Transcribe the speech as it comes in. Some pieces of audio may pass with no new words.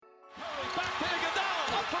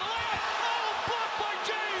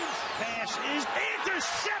Davis is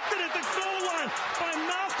intercepted at the goal line by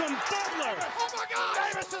Malcolm Butler. Oh my God!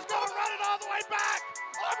 Davis is going to run it all the way back.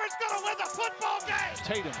 Auburn's going to win the football game.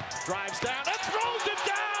 Tatum drives down and throws it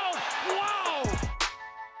down. Wow!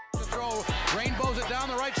 To throw, rainbows it down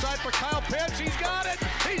the right side for Kyle Pitts. He's got it.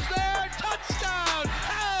 He's there. Touchdown!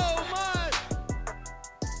 Oh my!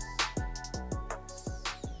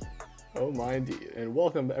 Oh my indeed, and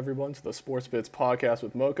welcome everyone to the Sports Bits podcast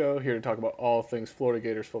with Moko, here to talk about all things Florida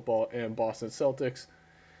Gators football and Boston Celtics.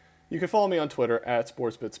 You can follow me on Twitter at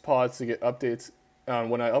SportsBitsPods to get updates on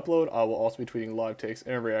when I upload. I will also be tweeting live takes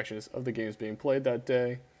and reactions of the games being played that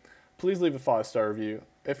day. Please leave a 5-star review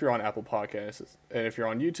if you're on Apple Podcasts, and if you're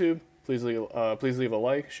on YouTube, please leave a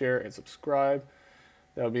like, share, and subscribe.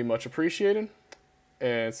 That would be much appreciated.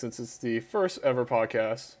 And since it's the first ever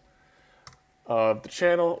podcast of the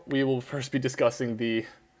channel, we will first be discussing the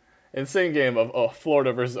insane game of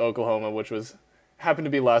Florida versus Oklahoma, which happened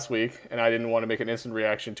to be last week, and I didn't want to make an instant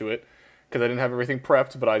reaction to it because I didn't have everything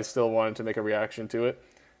prepped, but I still wanted to make a reaction to it.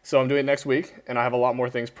 So I'm doing it next week, and I have a lot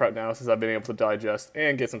more things prepped now since I've been able to digest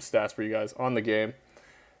and get some stats for you guys on the game.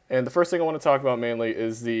 And the first thing I want to talk about mainly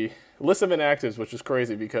is the list of inactives, which is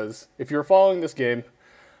crazy because if you're following this game,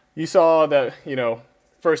 you saw that,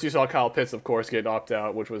 first you saw Kyle Pitts, of course, get opted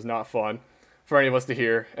out, which was not fun for any of us to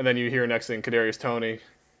hear. And then you hear next thing, Kadarius Toney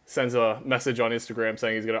sends a message on Instagram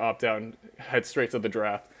saying he's going to opt out and head straight to the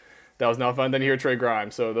draft. That was not fun. Then you hear Trey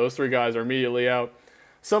Grimes. So those three guys are immediately out.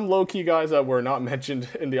 Some low-key guys that were not mentioned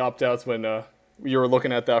in the opt-outs when you were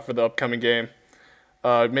looking at that for the upcoming game.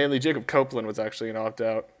 Mainly Jacob Copeland was actually an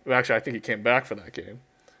opt-out. Actually, I think he came back for that game.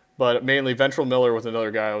 But mainly Ventrell Miller was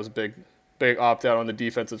another guy that was a big opt-out on the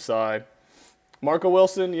defensive side. Marco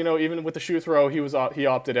Wilson, even with the shoe throw, he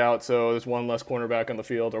opted out, so there's one less cornerback on the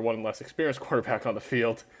field, or one less experienced cornerback on the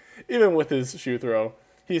field. Even with his shoe throw,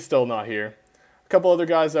 he's still not here. A couple other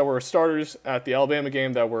guys that were starters at the Alabama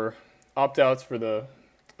game that were opt-outs for the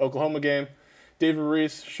Oklahoma game. David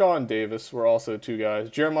Reese, Sean Davis were also two guys.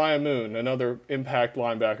 Jeremiah Moon, another impact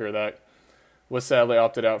linebacker that was sadly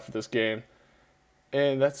opted out for this game.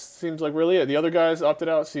 And that seems like really it. The other guys opted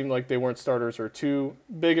out seemed like they weren't starters or too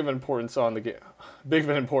big of an importance on the game, big of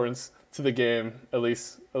an importance to the game, at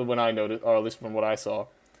least when I noticed, or at least from what I saw.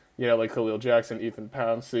 Like Khalil Jackson, Ethan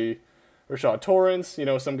Pouncey, Rashad Torrance.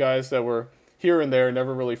 Some guys that were here and there,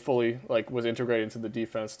 never really fully was integrated into the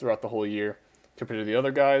defense throughout the whole year compared to the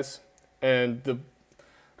other guys. And the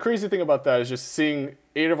crazy thing about that is just seeing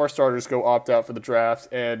 8 of our starters go opt out for the draft,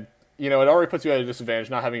 and it already puts you at a disadvantage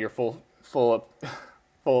not having your full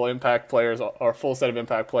impact players or full set of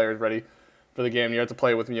impact players ready for the game. You have to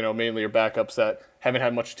play with mainly your backups that haven't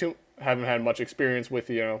had much experience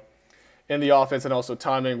with in the offense, and also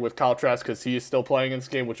timing with Kyle Trask because he is still playing in this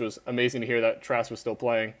game, which was amazing to hear that Trask was still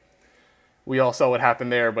playing. We all saw what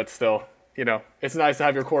happened there, but still, it's nice to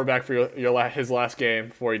have your quarterback for his last game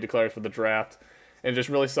before he declares for the draft. And it just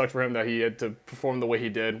really sucked for him that he had to perform the way he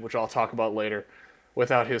did, which I'll talk about later,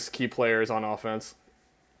 without his key players on offense.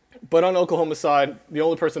 But on Oklahoma's side, the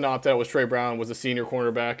only person to opt out was Trey Brown, was a senior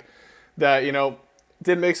cornerback that,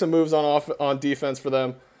 did make some moves on defense for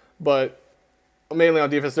them, but mainly on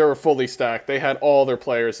defense, they were fully stacked. They had all their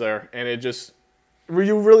players there, and it just,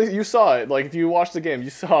 you saw it. If you watched the game, you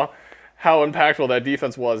saw how impactful that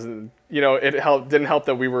defense was. And, it didn't help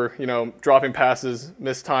that we were, dropping passes,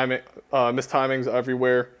 mistimings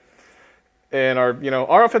everywhere. And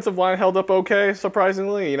our offensive line held up okay,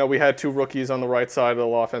 surprisingly. We had 2 rookies on the right side of the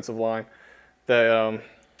offensive line. That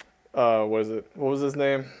what was his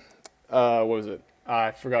name?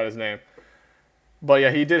 I forgot his name. But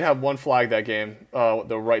yeah, he did have one flag that game,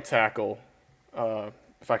 the right tackle.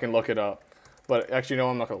 If I can look it up. But actually, no,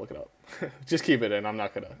 I'm not gonna look it up. Just keep it in. I'm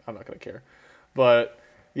not gonna care. But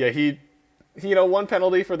yeah, he one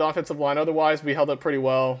penalty for the offensive line. Otherwise, we held up pretty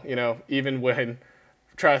well. Even when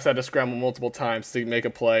Trask had to scramble multiple times to make a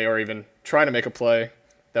play or even try to make a play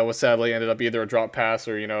that was sadly ended up either a drop pass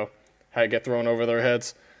or, had to get thrown over their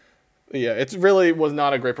heads. Yeah, it really was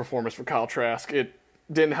not a great performance for Kyle Trask. It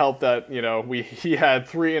didn't help that, he had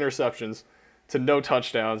 3 interceptions to no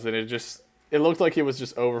touchdowns, and it looked like it was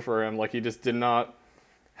just over for him. He just did not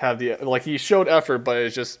have he showed effort, but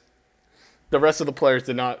it's just the rest of the players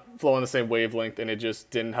did not flow on the same wavelength, and it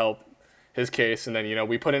just didn't help his case. And then,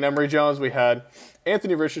 we put in Emory Jones. We had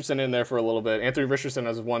Anthony Richardson in there for a little bit. Anthony Richardson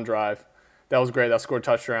has 1 drive. That was great. That scored a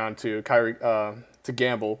touchdown to to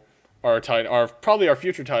Gamble, probably our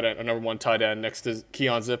future tight end, our number 1 tight end next to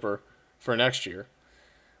Keon Zipper for next year.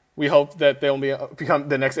 We hope that they'll become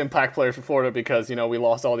the next impact player for Florida because, we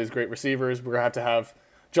lost all these great receivers. We're going to have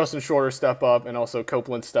Justin Shorter step up and also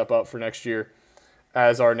Copeland step up for next year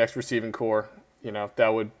as our next receiving core.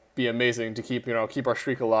 That would be amazing to keep our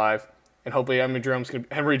streak alive. And hopefully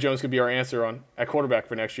Henry Jones could be our answer at quarterback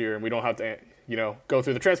for next year, and we don't have to go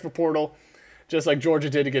through the transfer portal, just like Georgia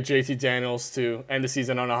did to get JT Daniels to end the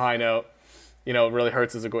season on a high note. It really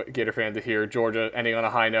hurts as a Gator fan to hear Georgia ending on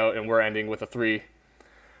a high note, and we're ending with a three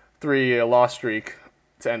loss streak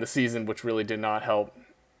to end the season, which really did not help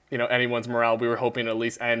anyone's morale. We were hoping to at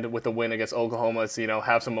least end with a win against Oklahoma to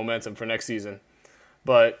have some momentum for next season,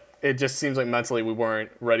 but it just seems like mentally we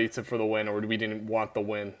weren't ready for the win, or we didn't want the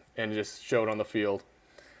win, and it just showed on the field.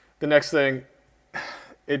 The next thing,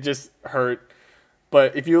 it just hurt.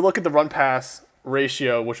 But if you look at the run-pass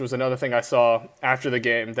ratio, which was another thing I saw after the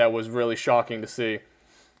game that was really shocking to see,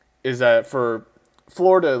 is that for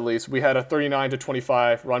Florida at least, we had a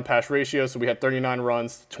 39-25 run-pass ratio, so we had 39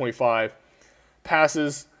 runs, 25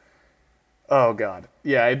 passes. Oh, God.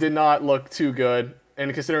 Yeah, it did not look too good.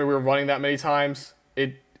 And considering we were running that many times,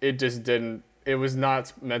 it just didn't. It was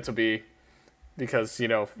not meant to be, because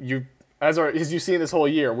as you've seen this whole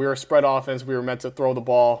year, we were a spread offense. We were meant to throw the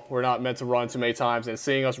ball. We're not meant to run too many times. And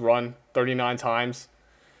seeing us run 39 times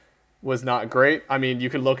was not great. I mean, you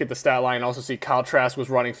could look at the stat line and also see Kyle Trask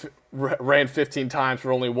ran 15 times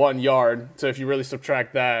for only 1 yard. So if you really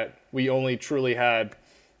subtract that, we only truly had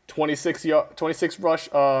 26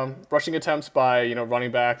 rushing attempts by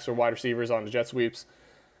running backs or wide receivers on the jet sweeps.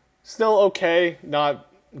 Still okay, not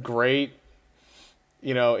great.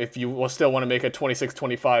 If you will still want to make a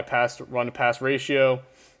 26-25 run-to-pass ratio,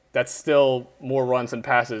 that's still more runs than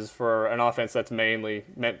passes for an offense that's mainly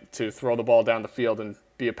meant to throw the ball down the field and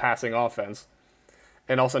be a passing offense.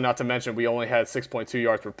 And also, not to mention, we only had 6.2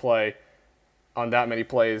 yards per play on that many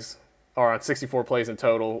plays, or on 64 plays in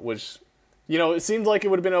total, which, it seems like it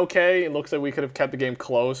would have been okay. It looks like we could have kept the game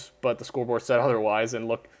close, but the scoreboard said otherwise. And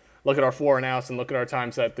look at our 4 and outs, and look at our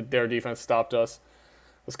times that their defense stopped us.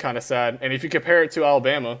 It was kind of sad. And if you compare it to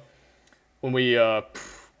Alabama, when we oh,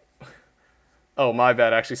 my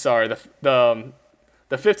bad, actually, sorry. The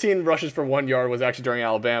 15 rushes for 1 yard was actually during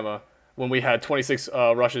Alabama, when we had 26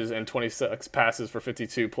 rushes and 26 passes for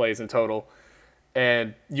 52 plays in total.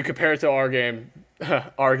 And you compare it to our game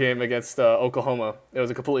against Oklahoma, it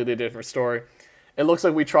was a completely different story. It looks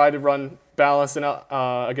like we tried to run balance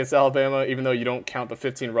against Alabama, even though you don't count the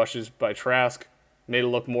 15 rushes by Trask. Made it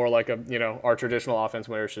look more like our traditional offense,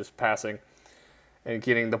 where it's just passing and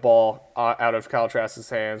getting the ball out of Kyle Trask's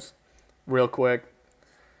hands real quick.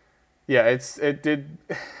 Yeah,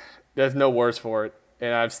 there's no words for it.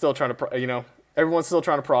 And I'm still trying to, everyone's still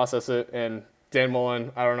trying to process it. And Dan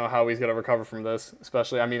Mullen, I don't know how he's going to recover from this,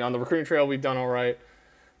 especially, on the recruiting trail, we've done all right.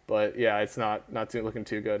 But, yeah, it's not looking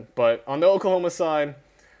too good. But on the Oklahoma side,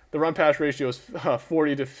 the run-pass ratio is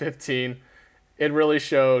 40-15. It really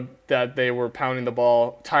showed that they were pounding the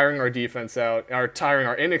ball, tiring our defense out, or tiring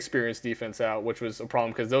our inexperienced defense out, which was a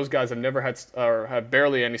problem because those guys have never had or have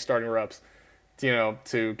barely any starting reps,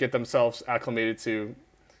 to get themselves acclimated to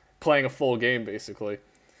playing a full game, basically.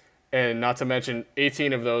 And not to mention,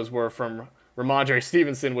 18 of those were from Ramondre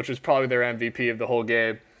Stevenson, which was probably their MVP of the whole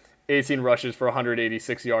game. 18 rushes for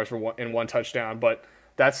 186 yards in 1 touchdown. But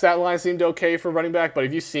that stat line seemed okay for running back. But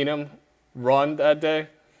if you've seen him run that day,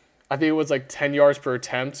 I think it was like 10 yards per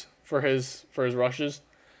attempt for his rushes.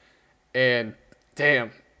 And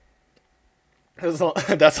damn, that's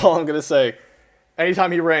all I'm gonna say.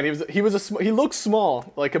 Anytime he ran, he looked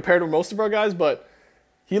small, like compared to most of our guys, but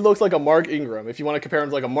he looks like a Mark Ingram. If you want to compare him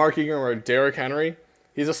to like a Mark Ingram or a Derrick Henry,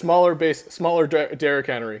 he's a smaller Derrick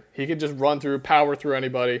Henry. He can just power through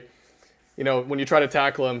anybody. When you try to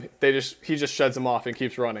tackle him, he just sheds them off and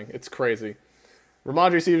keeps running. It's crazy.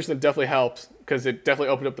 Ramondre Stevenson definitely helps, because it definitely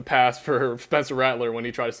opened up the pass for Spencer Rattler when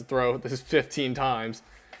he tries to throw this 15 times.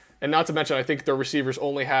 And not to mention, I think the receivers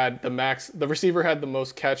only had the receiver had the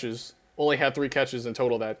most catches, only had 3 catches in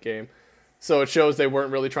total that game. So it shows they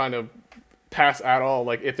weren't really trying to pass at all.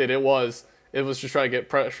 Like, if it was just trying to get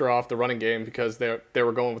pressure off the running game, because they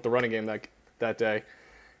were going with the running game that day.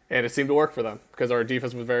 And it seemed to work for them, because our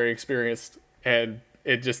defense was very experienced, and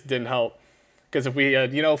it just didn't help. Because if we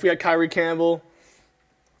had Kyrie Campbell,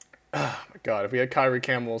 oh my God, if we had Kyrie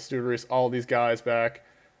Campbell, Stuart Reese, all these guys back,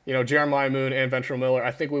 Jeremiah Moon and Ventrell Miller,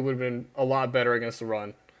 I think we would have been a lot better against the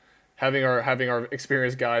run. Having our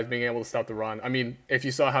experienced guys being able to stop the run. If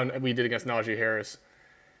you saw how we did against Najee Harris,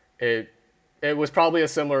 it was probably a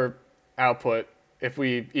similar output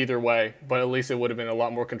either way, but at least it would have been a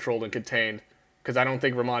lot more controlled and contained, because I don't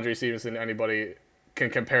think Ramondre Stevenson, anybody can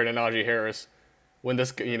compare to Najee Harris. When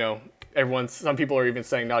some people are even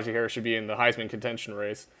saying Najee Harris should be in the Heisman contention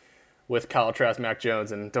race with Kyle Trask, Mac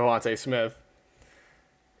Jones, and Devontae Smith.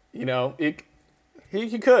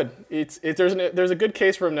 He could. There's a good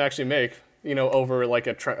case for him to actually make, over like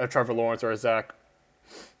a Trevor Lawrence or a Zach.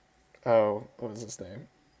 Oh, what was his name?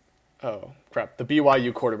 Oh, crap. The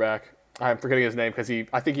BYU quarterback. I'm forgetting his name because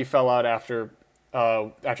I think he fell out after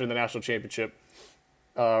the national championship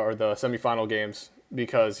or the semifinal games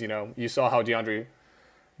because, you saw how Devontae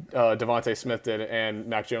Smith did and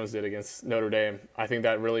Mac Jones did against Notre Dame. I think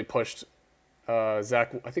that really pushed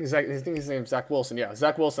Zach. I think his name's Zach Wilson. Yeah,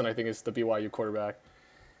 Zach Wilson, I think, is the BYU quarterback.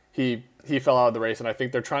 He fell out of the race, and I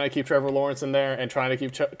think they're trying to keep Trevor Lawrence in there and trying to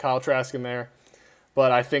keep Kyle Trask in there.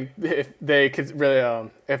 But I think if they could really,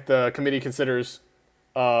 if the committee considers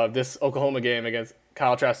this Oklahoma game against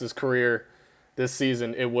Kyle Trask's career this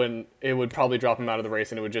season, it would probably drop him out of the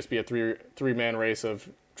race, and it would just be a three-man race of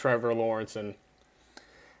Trevor Lawrence and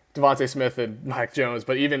Devontae Smith and Mac Jones.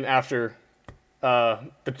 But even after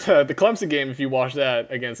the Clemson game, if you watch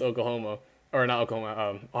that against Ohio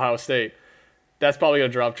State, that's probably going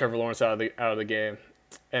to drop Trevor Lawrence out of the game,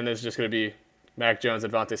 and it's just going to be Mac Jones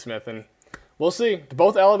and Devontae Smith, and we'll see.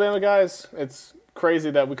 Both Alabama guys. It's crazy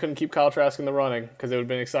that we couldn't keep Kyle Trask in the running because it would have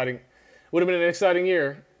been exciting. Would have been an exciting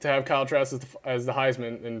year to have Kyle Trask as the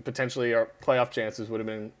Heisman, and potentially our playoff chances would have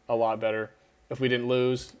been a lot better if we didn't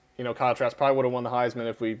lose. Kyle Trask probably would have won the Heisman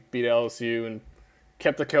if we beat LSU and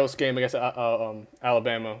kept the close game against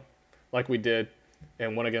Alabama like we did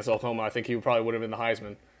and won against Oklahoma. I think he probably would have been the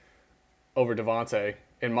Heisman over Devontae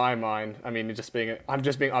in my mind. I mean, I'm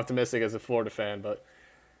just being optimistic as a Florida fan, but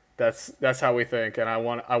that's how we think.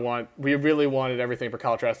 And we really wanted everything for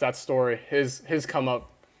Kyle Trask. That story, his come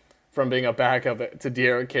up from being a backup to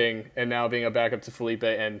De'Aaron King and now being a backup to Felipe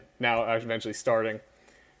and now eventually starting.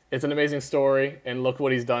 It's an amazing story, and look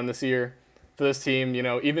what he's done this year for this team.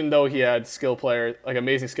 Even though he had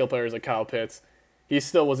amazing skill players like Kyle Pitts, he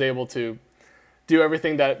still was able to do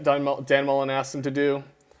everything that Dan Mullen asked him to do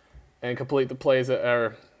and complete the plays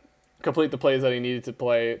that he needed to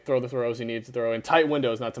play, throw the throws he needed to throw, in tight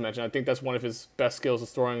windows, not to mention. I think that's one of his best skills is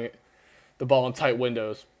throwing the ball in tight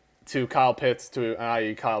windows to Kyle Pitts,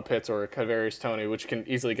 i.e. Kyle Pitts or Kadarius Toney, which can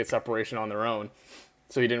easily get separation on their own.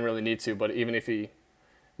 So he didn't really need to, but even if he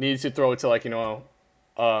needed to throw it to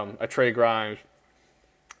a Trey Grimes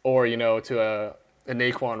or to a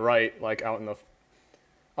Naquan Wright, like out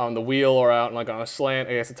on the wheel or out on a slant,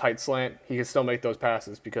 I guess a tight slant, he can still make those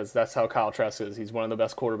passes because that's how Kyle Trask is. He's one of the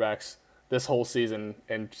best quarterbacks this whole season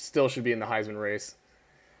and still should be in the Heisman race.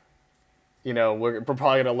 We're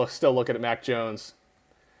probably gonna still look at Mac Jones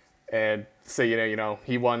and say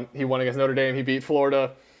he won against Notre Dame, he beat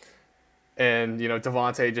Florida. And,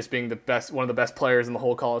 Devontae just being one of the best players in the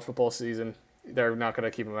whole college football season, they're not going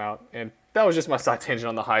to keep him out. And that was just my side tangent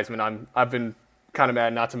on the Heisman. I've been kind of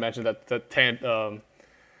mad, not to mention that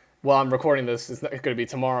while I'm recording this, it's not going to be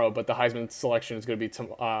tomorrow, but the Heisman selection is going to be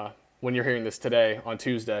when you're hearing this today on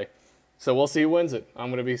Tuesday. So we'll see who wins it. I'm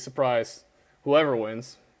going to be surprised. Whoever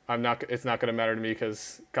wins, it's not going to matter to me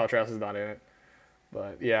because Kyle Trask is not in it.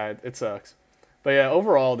 But yeah, it sucks. But yeah,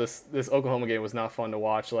 overall, this Oklahoma game was not fun to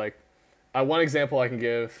watch. One example I can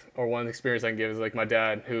give, or one experience I can give, is like my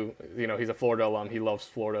dad, who, he's a Florida alum. He loves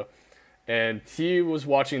Florida. And he was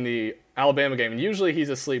watching the Alabama game. And usually he's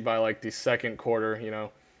asleep by, the second quarter,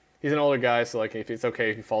 He's an older guy, so, if it's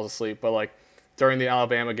okay if he falls asleep. But, during the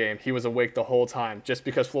Alabama game, he was awake the whole time just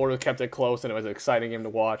because Florida kept it close and it was an exciting game to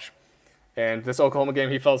watch. And this Oklahoma game,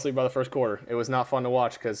 he fell asleep by the first quarter. It was not fun to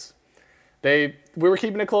watch because we were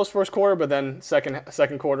keeping it close first quarter, but then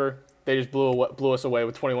second quarter, they just blew us away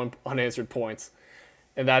with 21 unanswered points.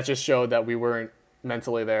 And that just showed that we weren't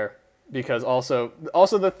mentally there. Because also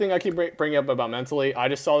the thing I keep bringing up about mentally, I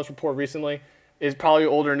just saw this report recently, is probably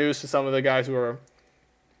older news to some of the guys who are,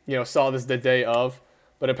 saw this the day of.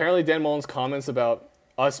 But apparently Dan Mullen's comments about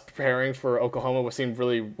us preparing for Oklahoma seemed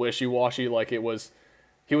really wishy-washy. He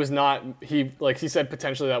said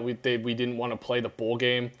potentially that we didn't want to play the bowl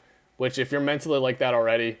game, which if you're mentally like that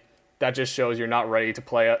already, that just shows you're not ready to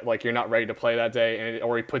play. You're not ready to play that day, and it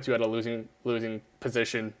already puts you at a losing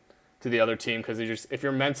position to the other team. Because if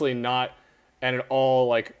you're mentally not, and it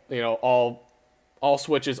all all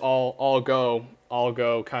switches, all go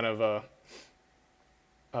kind of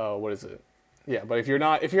what is it? Yeah, but if you're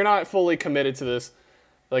not fully committed to this,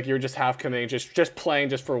 you're just half committing, just playing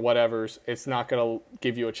just for whatever's, it's not gonna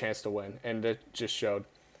give you a chance to win, and it just showed.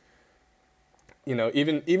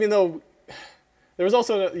 Even though. There was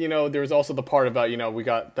also the part about, we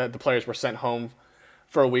got that the players were sent home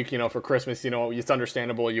for a week, for Christmas. It's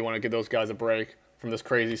understandable. You want to give those guys a break from this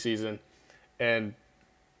crazy season. And,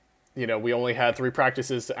 we only had 3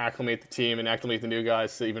 practices to acclimate the team and acclimate the new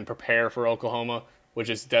guys to even prepare for Oklahoma,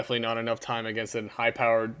 which is definitely not enough time against a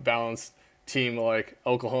high-powered, balanced team like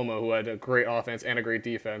Oklahoma, who had a great offense and a great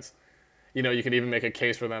defense. You could even make a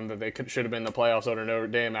case for them that they should have been in the playoffs over Notre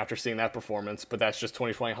Dame after seeing that performance, but that's just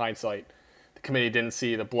 2020 hindsight. The committee didn't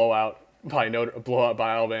see the blowout by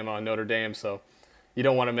Alabama on Notre Dame, so you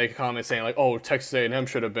don't want to make a comment saying like, oh, Texas A&M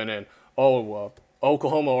should have been in. Oh,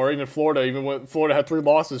 Oklahoma or even Florida, even when Florida had 3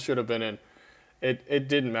 losses, should have been in. It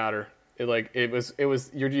didn't matter. It was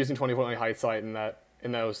you're using 2020 hindsight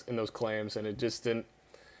in those claims, and it just didn't.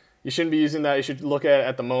 You shouldn't be using that. You should look at it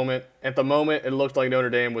at the moment. At the moment, it looked like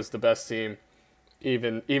Notre Dame was the best team,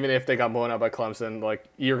 even if they got blown out by Clemson. Like,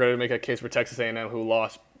 you're going to make a case for Texas A&M, who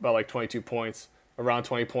lost by like 22 points, around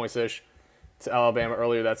 20 points ish, to Alabama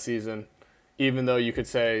earlier that season. Even though you could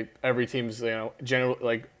say every team's generally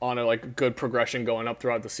like on a like good progression going up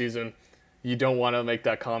throughout the season, you don't want to make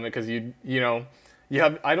that comment because you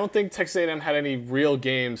have. I don't think Texas A&M had any real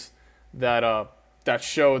games that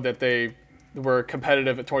showed that they were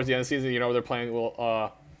competitive towards the end of the season. They're playing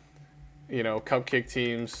cupcake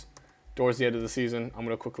teams towards the end of the season. I'm going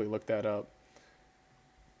to quickly look that up.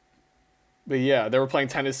 But yeah, they were playing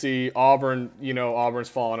Tennessee, Auburn. Auburn's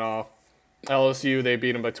fallen off. LSU, they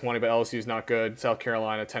beat them by 20, but LSU's not good. South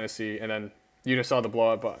Carolina, Tennessee, and then you just saw the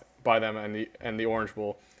blowout by them and the Orange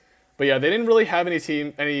Bowl. But yeah, they didn't really have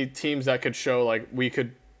any teams that could show like we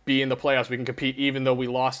could be in the playoffs, we can compete, even though we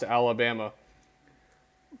lost to Alabama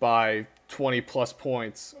by 20 plus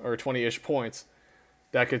points or 20-ish points,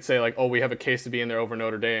 that could say like, oh, we have a case to be in there over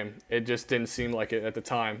Notre Dame. It just didn't seem like it at the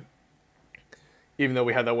time, even though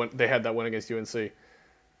they had that win against UNC.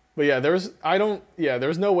 But yeah, there was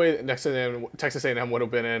no way that Texas A&M would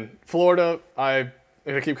have been in. Florida, I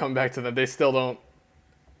keep coming back to them. They still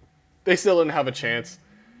didn't have a chance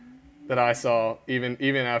that I saw, even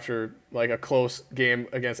after like a close game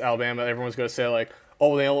against Alabama. Everyone's going to say like,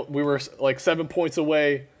 oh, we were like 7 points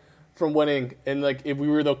away from winning, and like if we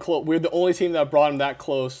were the only team that brought them that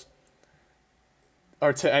close,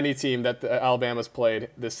 or to any team that Alabama's played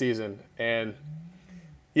this season. And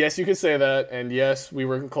yes, you could say that, and yes, we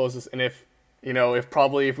were the closest. And if we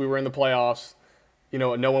were in the playoffs,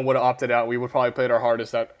 no one would have opted out. We would probably played our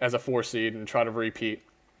hardest as a 4 seed and try to repeat.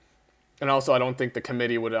 And also, I don't think the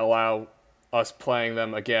committee would allow us playing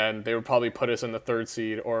them again. They would probably put us in the 3rd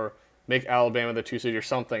seed or make Alabama the 2 seed or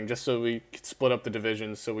something, just so we could split up the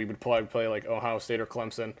divisions. So we would probably play like Ohio State or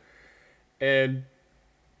Clemson. And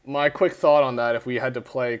my quick thought on that, if we had to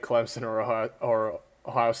play Clemson or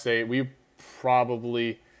Ohio State, we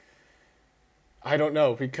probably, I don't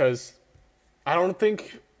know, because I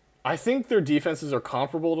think their defenses are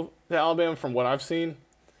comparable to Alabama from what I've seen.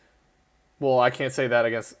 Well, I can't say that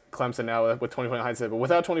against Clemson now with 2020 hindsight, but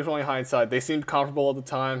without 2020 hindsight, they seemed comparable at the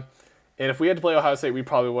time. And if we had to play Ohio State, we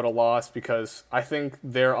probably would have lost, because I think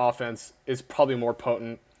their offense is probably more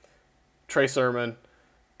potent. Trey Sermon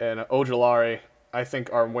and Ojulari, I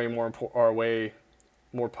think, are way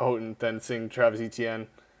more potent than seeing Travis Etienne,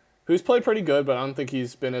 who's played pretty good, but I don't think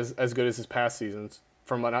he's been as good as his past seasons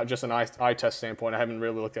from not just an eye test standpoint. I haven't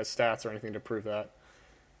really looked at stats or anything to prove that.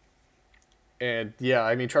 And yeah,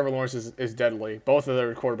 I mean, Trevor Lawrence is deadly. Both of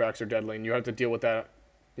their quarterbacks are deadly, and you have to deal with that.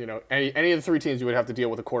 Any of the 3 teams, you would have to deal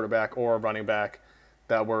with a quarterback or a running back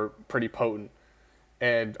that were pretty potent.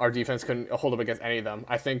 And our defense couldn't hold up against any of them.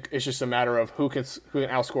 I think it's just a matter of who can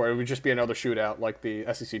outscore. It would just be another shootout like the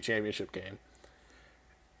SEC championship game.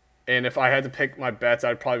 And if I had to pick my bets,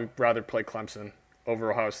 I'd probably rather play Clemson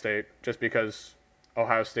over Ohio State, just because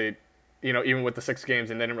Ohio State, even with the 6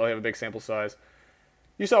 games and they didn't really have a big sample size,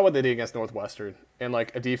 you saw what they did against Northwestern. And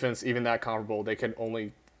like a defense even that comparable, they could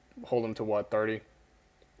only hold them to 30?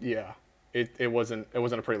 Yeah, it wasn't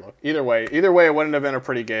a pretty look. Either way, it wouldn't have been a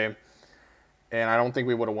pretty game. And I don't think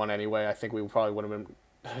we would have won anyway. I think we probably would have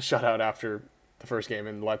been shut out after the first game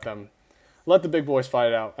and let the big boys fight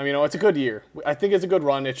it out. I mean, it's a good year. I think it's a good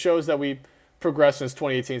run. It shows that we progressed since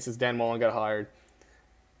 2018, since Dan Mullen got hired.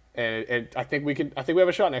 And I think we have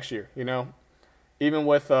a shot next year, Even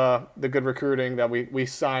with the good recruiting that we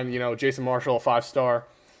signed, Jason Marshall, a 5-star,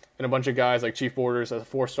 and a bunch of guys like Chief Borders as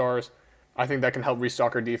 4 stars, I think that can help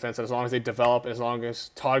restock our defense. And as long as they develop, as long as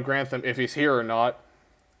Todd Grantham, if he's here or not,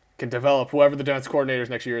 can develop, whoever the defense coordinators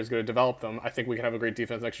next year is going to develop them, I think we can have a great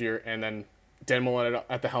defense next year. And then Dan Mullen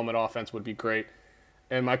at the helmet offense would be great.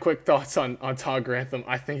 And my quick thoughts on Todd Grantham,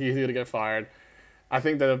 I think he's going to get fired. I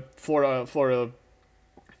think the Florida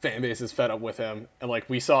fan base is fed up with him. And like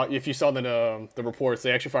if you saw the reports,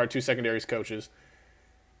 they actually fired 2 secondaries coaches,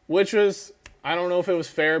 which was, I don't know if it was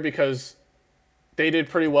fair, because they did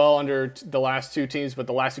pretty well under the last 2 teams, but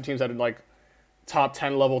the last 2 teams had like top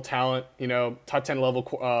 10 level talent, top 10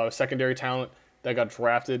 level secondary talent that got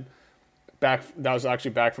drafted back. That was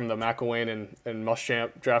actually back from the McElwain and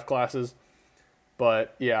Muschamp draft classes.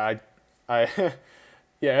 But yeah, I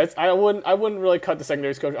Yeah, I wouldn't really cut the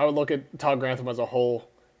secondaries coach. I would look at Todd Grantham as a whole.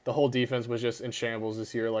 The whole defense was just in shambles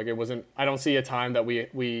this year. Like, it wasn't. I don't see a time that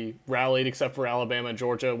we rallied except for Alabama and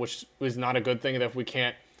Georgia, which was not a good thing. And if we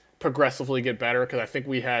can't progressively get better, because I think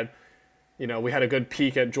we had a good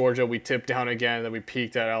peak at Georgia. We tipped down again, then we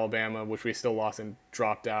peaked at Alabama, which we still lost and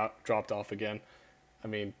dropped off again. I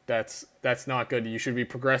mean, that's not good. You should be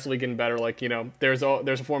progressively getting better. Like, there's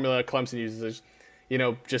a formula that Clemson uses.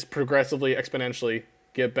 Just progressively, exponentially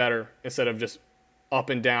get better instead of just up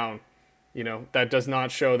and down. That does not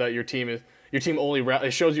show that your team only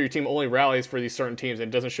it shows your team only rallies for these certain teams. And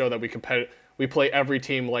it doesn't show that we play every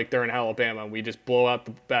team like they're in Alabama. We just blow out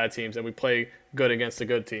the bad teams and we play good against the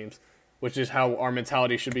good teams, which is how our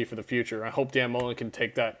mentality should be for the future. I hope Dan Mullen can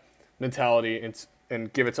take that mentality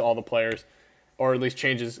and give it to all the players, or at least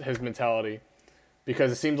changes his mentality,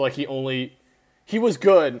 because it seems like he was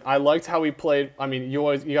good. I liked how he played. I mean,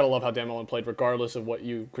 you gotta love how Dan Mullen played, regardless of what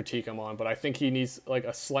you critique him on. But I think he needs like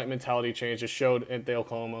a slight mentality change. It showed at the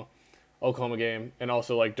Oklahoma game, and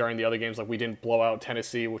also like during the other games, like we didn't blow out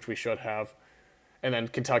Tennessee, which we should have, and then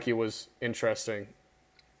Kentucky was interesting.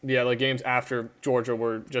 Yeah, the games after Georgia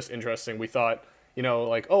were just interesting. We thought,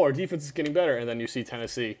 our defense is getting better, and then you see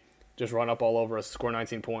Tennessee just run up all over us, score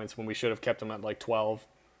 19 points when we should have kept them at like 12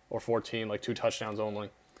 or 14, like 2 touchdowns only.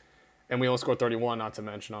 And we only scored 31, not to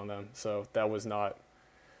mention on them. So that was not.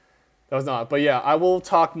 But yeah, I will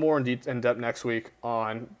talk more in depth next week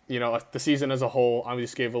on, the season as a whole. I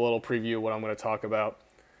just gave a little preview of what I'm going to talk about.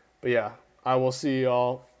 But yeah, I will see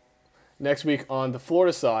y'all next week on the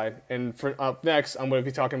Florida side. And for up next, I'm going to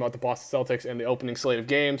be talking about the Boston Celtics and the opening slate of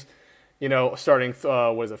games. Starting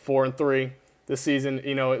 4-3 this season.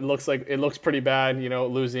 It looks pretty bad.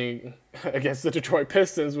 Losing against the Detroit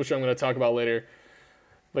Pistons, which I'm going to talk about later.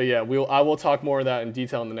 But yeah, I will talk more of that in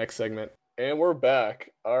detail in the next segment. And we're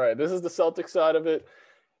back. All right, this is the Celtics side of it.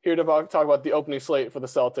 Here to talk about the opening slate for the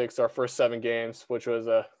Celtics, our first 7 games, which was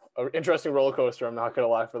a interesting roller coaster. I'm not going to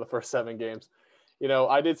lie, for the first 7 games.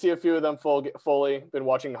 I did see a few of them fully. Been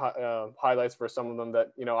watching highlights for some of them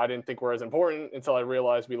that, I didn't think were as important until I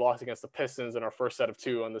realized we lost against the Pistons in our first set of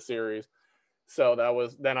 2 on the series. So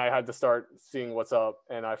then I had to start seeing what's up,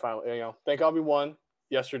 and I finally, thank God we won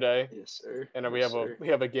yesterday. Yes, sir. And then we have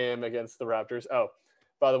a game against the Raptors. Oh,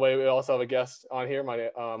 by the way, we also have a guest on here,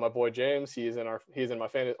 my boy James. He's in our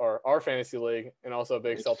fantasy league, and also a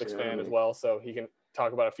big Celtics fan as well. So he can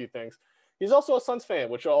talk about a few things. He's also a Suns fan,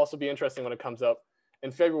 which will also be interesting when it comes up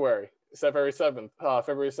in February 7th,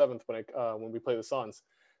 when we play the Suns.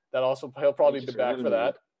 He'll probably be back for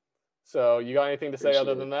that. So you got anything to say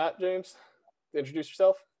other than that, James? Introduce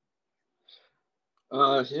yourself.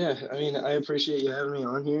 Yeah, I mean, I appreciate you having me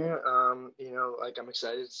on here. I'm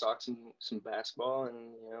excited to talk some basketball,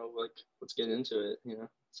 and let's get into it.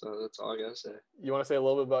 So that's all I gotta say. You want to say a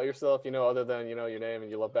little bit about yourself? Other than your name and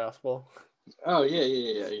you love basketball. Oh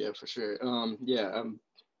yeah, for sure. Yeah, I'm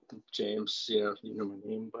James. You know my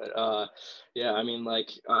name, but yeah, I mean,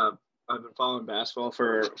 I've been following basketball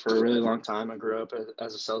for a really long time. I grew up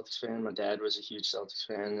as a Celtics fan. My dad was a huge Celtics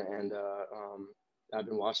fan, and I've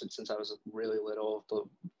been watching since I was really little. The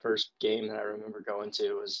first game that I remember going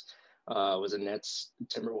to was a Nets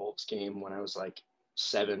Timberwolves game when I was like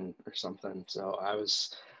 7 or something. So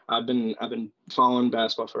I've been following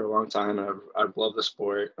basketball for a long time, and I've loved the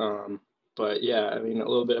sport. But yeah, I mean, a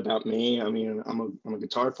little bit about me. I mean, I'm a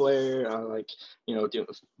guitar player. I like,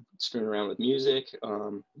 screwing around with music.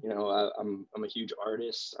 I'm a huge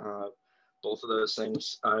artist. Both of those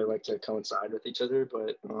things I like to coincide with each other.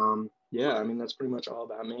 But yeah, I mean, that's pretty much all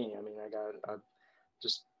about me. I mean, I'm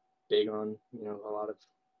just big on, a lot of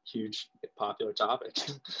huge popular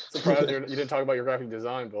topics. Surprised you didn't talk about your graphic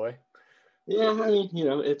design, boy. Yeah, I mean,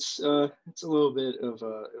 it's a little bit of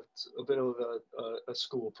a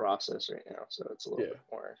school process right now, so it's a little bit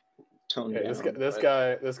more toned down. This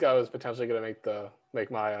guy was potentially going to make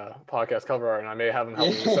my podcast cover art, and I may have him help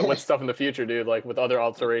me with stuff in the future, dude, like with other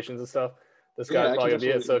alterations and stuff. This guy's probably gonna be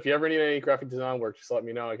it. So if you ever need any graphic design work, just let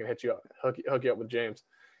me know. I can hit you up, hook you up with James.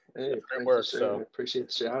 Hey, great work. Sure. So appreciate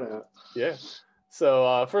the shout out. Yeah.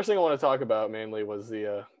 So first thing I want to talk about mainly was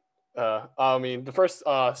the first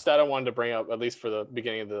stat I wanted to bring up, at least for the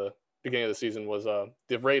beginning of the season, was the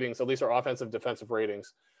ratings, at least our offensive defensive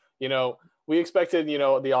ratings. We expected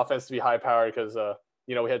the offense to be high powered because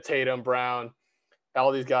we had Tatum, Brown,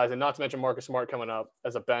 all these guys, and not to mention Marcus Smart coming up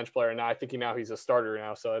as a bench player. Now I think he's a starter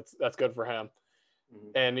now, so that's good for him.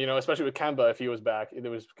 Mm-hmm. And especially with Kemba, if he was back,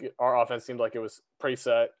 our offense seemed like it was pretty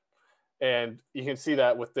set, and you can see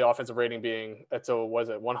that with the offensive rating being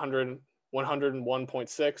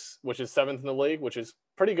 101.6, which is 7th in the league, which is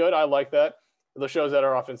pretty good. I like that. the shows that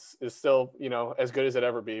our offense is still, as good as it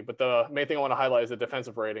ever be. But the main thing I want to highlight is the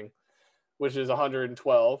defensive rating, which is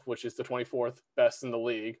 112, which is the 24th best in the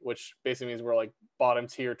league, which basically means we're like bottom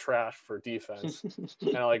tier trash for defense.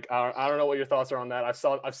 And like, I don't know what your thoughts are on that.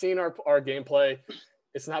 I've seen our gameplay.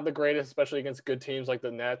 It's not the greatest, especially against good teams like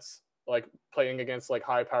the Nets, like playing against like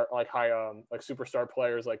high superstar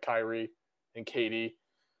players like Kyrie and KD.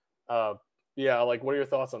 Like, what are your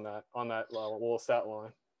thoughts on that little stat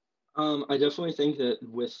line? I definitely think that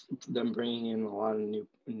with them bringing in a lot of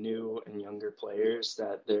new and younger players,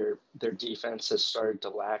 that their defense has started to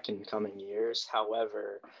lack in coming years.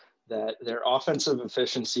 However, that their offensive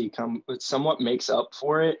efficiency somewhat makes up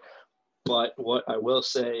for it. But what I will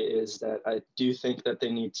say is that I do think that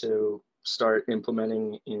they need to start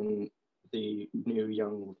implementing in the new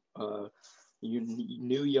young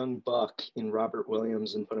buck in Robert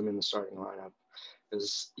Williams and put him in the starting lineup,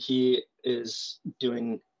 because he's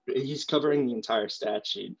covering the entire stat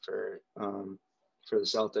sheet for the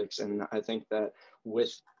Celtics. And I think that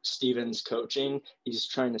with Stevens coaching, he's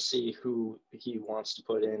trying to see who he wants to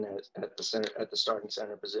put in at the starting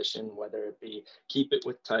center position, whether it be keep it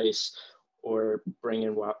with Tice or bring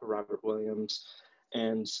in Robert Williams.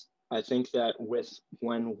 And I think that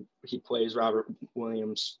when he plays Robert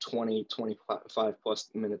Williams 25 plus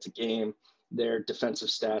minutes a game, their defensive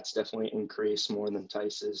stats definitely increase more than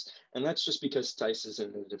Tice's. And that's just because Tice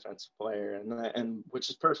isn't a defensive player, and which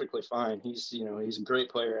is perfectly fine. He's a great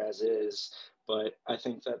player as is, but I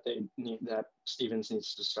think that Stevens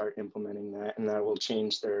needs to start implementing that, and that will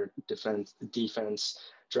change their defense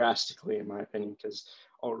drastically, in my opinion, because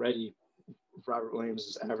already Robert Williams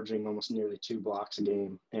is averaging almost nearly 2 blocks a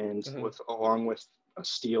game, and along with a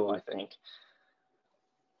steal, I think.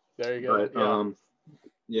 There you go. But,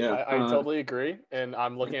 I totally agree. And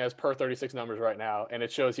I'm looking at his per 36 numbers right now, and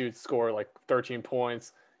it shows he would score like 13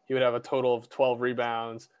 points. He would have a total of 12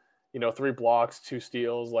 rebounds, 3 blocks, 2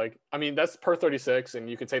 steals. Like, I mean, that's per 36, and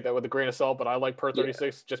you can take that with a grain of salt, but I like per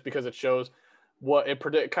 36 just because it shows what it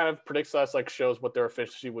kind of predicts us, like shows what their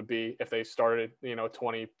efficiency would be if they started,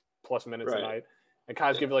 20 plus minutes a night, and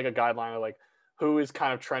kind of give you like a guideline of like who is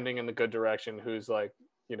kind of trending in the good direction, who's like,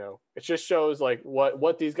 it just shows like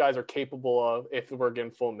what these guys are capable of if we're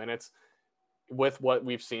getting full minutes with what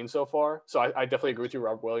we've seen so far. So I definitely agree with you.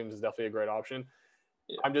 Robert Williams is definitely a great option.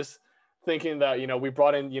 Yeah. I'm just thinking that, we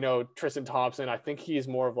brought in, Tristan Thompson. I think he's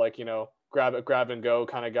more of like, grab and go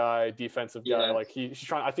kind of guy, defensive guy. Like he's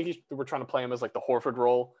trying, we're trying to play him as like the Horford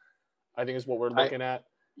role, I think is what we're looking at.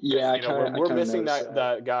 Yeah, we're missing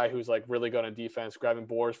that guy who's like really good on defense, grabbing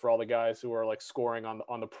boards for all the guys who are like scoring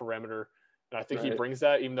on the perimeter. And I think he brings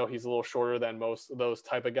that, even though he's a little shorter than most of those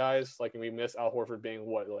type of guys. Like, we miss Al Horford being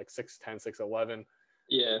like 6'10", 6'11".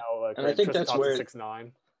 Yeah, now, and I think Tristan that's where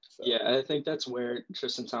 6'9". So. Yeah, I think that's where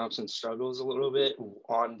Tristan Thompson struggles a little bit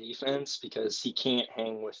on defense, because he can't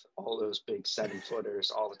hang with all those big 7-footers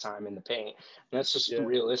all the time in the paint. And that's just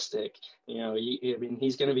realistic.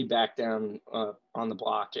 He's going to be back down on the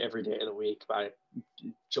block every day of the week by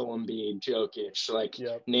Joel Embiid,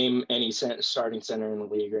 Jokic, name any starting center in the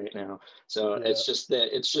league right now. So it's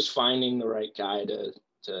just finding the right guy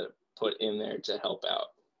to put in there to help out.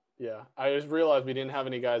 Yeah, I just realized we didn't have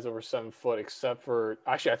any guys over 7 foot except for –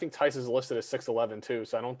 actually, I think Tice is listed as 6'11", too,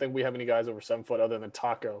 so I don't think we have any guys over 7 foot other than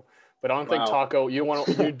Taco. But I don't think Taco – you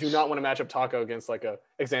do not want to match up Taco against, like, a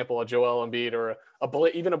Joel Embiid or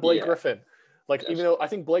even a Blake Griffin. Like, even though I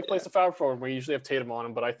think Blake plays the foul forward, we usually have Tatum on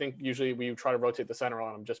him, but I think usually we try to rotate the center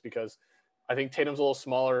on him just because I think Tatum's a little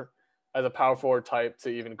smaller as a power forward type to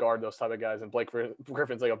even guard those type of guys, and Blake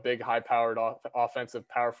Griffin's like a big, high-powered offensive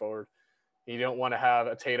power forward. You don't want to have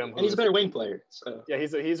a Tatum. And he's a better wing player. So. Yeah,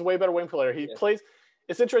 he's a way better wing player. He plays –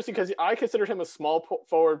 it's interesting because I consider him a small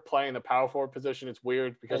forward playing the power forward position. It's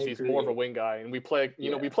weird because he's more of a wing guy. And we play –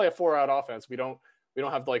 we play a 4-out offense. We don't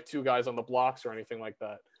have like 2 guys on the blocks or anything like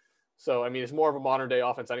that. So, I mean, it's more of a modern-day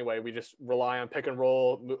offense anyway. We just rely on pick and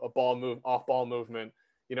roll, off-ball movement.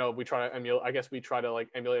 We try to emulate – I guess we try to like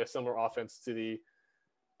emulate a similar offense to the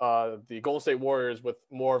Golden State Warriors, with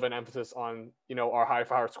more of an emphasis on, our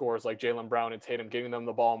high-powered scorers like Jaylen Brown and Tatum, giving them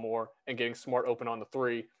the ball more and getting Smart open on the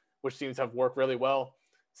 3, which seems to have worked really well.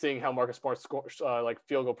 Seeing how Marcus Smart scores, like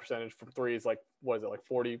field goal percentage from 3 is like, what is it, like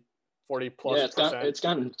 40 plus percent? It's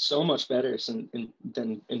gotten so much better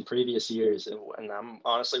than in previous years. And I'm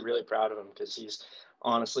honestly really proud of him, because he's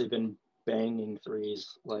honestly been banging 3s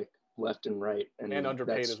like left and right. And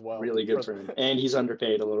underpaid as well. Really good for him. And he's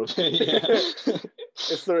underpaid a little bit. Yeah.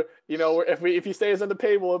 It's the if he stays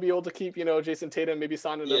underpaid, we'll be able to keep Jason Tatum, maybe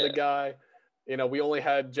sign another guy. We only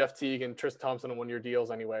had Jeff Teague and Tristan Thompson on 1-year deals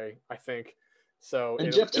anyway, I think. So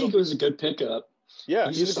Jeff Teague was a good pickup. Yeah,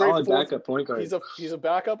 he's a great solid fourth, backup point guard. He's a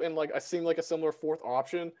backup, and like I seem like a similar fourth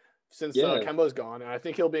option since Kemba's gone, and I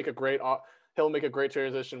think he'll make a great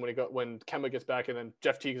transition when Kemba gets back, and then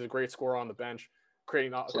Jeff Teague is a great scorer on the bench,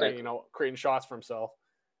 creating shots for himself.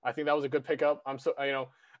 I think that was a good pickup.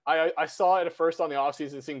 I saw it at first on the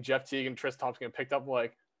offseason, seeing Jeff Teague and Tristan Thompson get picked up.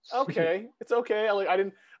 Like, okay, it's okay.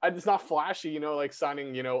 It's not flashy, like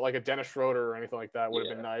signing, like a Dennis Schroeder or anything like that would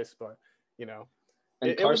have been nice, but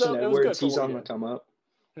And Carson Edwards, he's on the come up.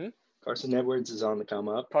 Carson Edwards is on the come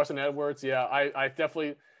up. Carson Edwards, yeah, I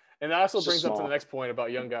definitely, and that also brings up to the next point about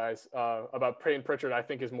young guys. About Peyton Pritchard, I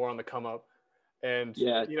think is more on the come up, and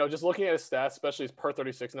just looking at his stats, especially his per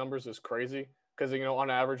 36 numbers, is crazy. Because, on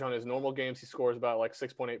average on his normal games, he scores about like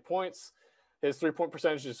 6.8 points. His 3-point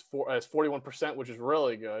percentage is 41%, which is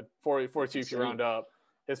really good. 42 if you round up.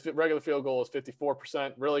 His regular field goal is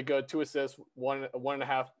 54%, really good. 2 assists,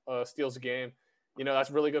 1.5 steals a game. That's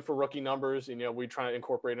really good for rookie numbers. We try to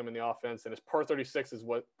incorporate him in the offense. And his per 36 is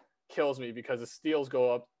what kills me because his steals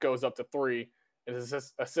goes up to 3, and his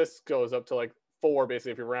assists goes up to like 4,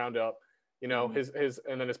 basically if you round up. And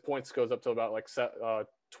then his points goes up to about like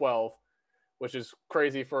 12. Which is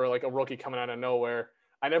crazy for like a rookie coming out of nowhere.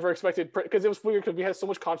 I never expected, because it was weird because we had so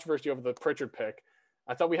much controversy over the Pritchard pick.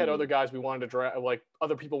 I thought we had other guys we wanted to draft, like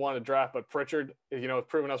other people wanted to draft, but Pritchard, has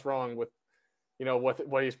proven us wrong with,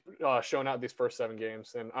 what he's shown out these first 7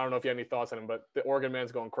 games. And I don't know if you have any thoughts on him, but the Oregon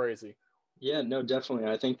man's going crazy. Yeah, no,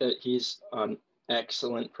 definitely. I think that he's an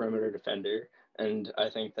excellent perimeter defender, and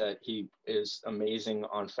I think that he is amazing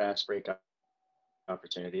on fast break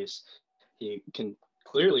opportunities. He can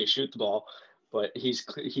clearly shoot the ball, but he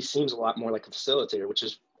seems a lot more like a facilitator, which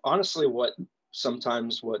is honestly what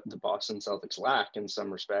the Boston Celtics lack in some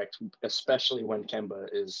respect, especially when Kemba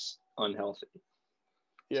is unhealthy.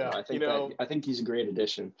 Yeah, so I think he's a great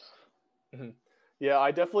addition. Mm-hmm. Yeah,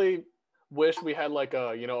 I definitely wish we had like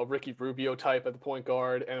a Ricky Rubio type at the point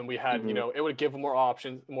guard, and we had it would give more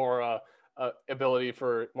options, more ability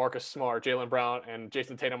for Marcus Smart, Jaylen Brown, and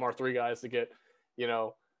Jason Tatum, our 3 guys to get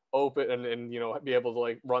open and be able to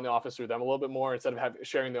like run the offense through them a little bit more instead of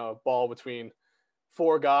sharing the ball between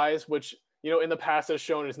 4 guys, which in the past has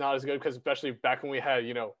shown is not as good, because especially back when we had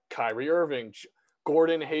Kyrie Irving,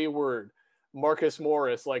 Gordon Hayward, Marcus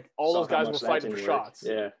Morris, like all those guys were fighting for shots.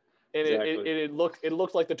 Yeah, and exactly. it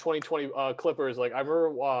looked like the 2020 Clippers. Like I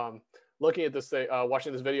remember looking at this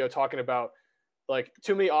watching this video talking about like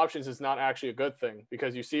too many options is not actually a good thing,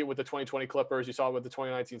 because you see it with the 2020 Clippers, you saw it with the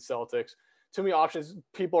 2019 Celtics. Too many options.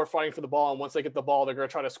 People are fighting for the ball, and once they get the ball, they're going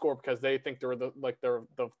to try to score because they think they're the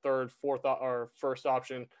third, fourth, or first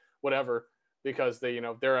option, whatever. Because they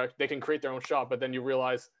can create their own shot, but then you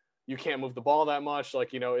realize you can't move the ball that much. Like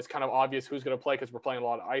it's kind of obvious who's going to play because we're playing a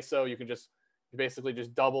lot of ISO. You can basically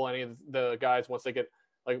double any of the guys once they get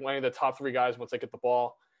any of the top 3 guys once they get the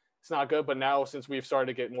ball. It's not good, but now since we've started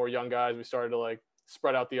to get more young guys, we started to like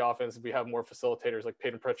spread out the offense. We have more facilitators like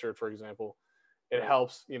Peyton Pritchard, for example. It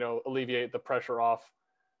helps, alleviate the pressure off,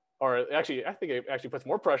 or actually, I think it actually puts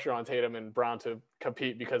more pressure on Tatum and Brown to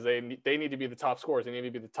compete, because they need to be the top scorers. They need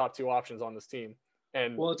to be the top 2 options on this team.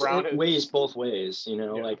 And it weighs both ways,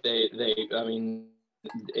 like I mean,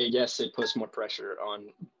 yes, it puts more pressure on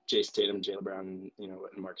Jason Tatum, Jaylen Brown, and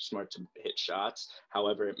Marcus Smart to hit shots.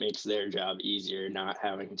 However, it makes their job easier, not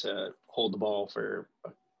having to hold the ball for,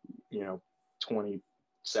 20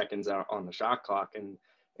 seconds out on the shot clock and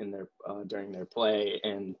in their during their play,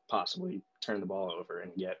 and possibly turn the ball over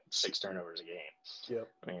and get 6 turnovers a game. Yep.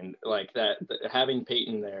 I mean, like that, having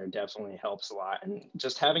Peyton there definitely helps a lot, and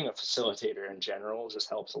just having a facilitator in general just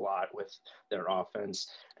helps a lot with their offense,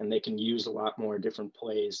 and they can use a lot more different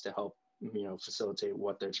plays to help facilitate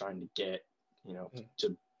what they're trying to get,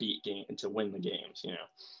 to win the games.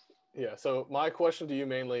 Yeah. So my question to you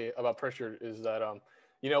mainly about Pritchard is that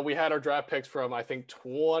we had our draft picks from, I think,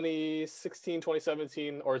 2016,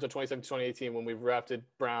 2017, or is it 2017, 2018 when we drafted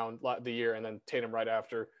Brown the year, and then Tatum right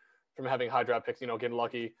after, from having high draft picks, getting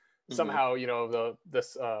lucky. Mm-hmm. Somehow,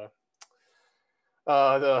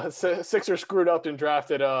 the Sixers screwed up and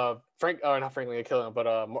drafted not Franklin Killen,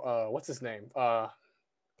 but what's his name?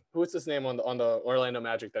 What's his name on the Orlando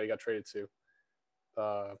Magic that he got traded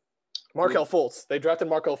to? Markelle Fultz. They drafted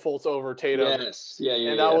Markelle Fultz over Tatum. Yes. Yeah.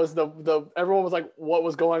 And that was the everyone was like, what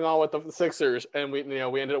was going on with the Sixers? And we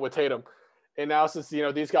ended up with Tatum. And now since,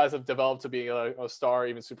 these guys have developed to be a star,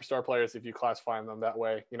 even superstar players, if you classify them that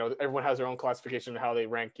way, everyone has their own classification of how they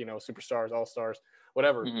rank, superstars, all-stars,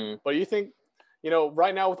 whatever. Mm-hmm. But you think,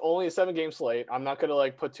 right now with only a 7-game slate, I'm not going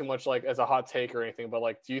to put too much as a hot take or anything, but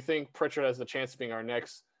do you think Pritchard has the chance of being our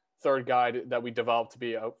next third guy that we develop to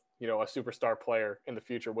be a superstar player in the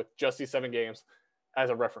future with just these 7 games as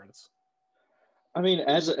a reference? I mean,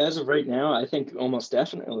 as of right now, I think almost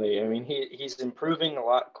definitely. I mean, he's improving a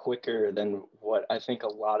lot quicker than what I think a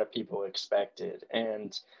lot of people expected,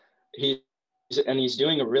 and he he's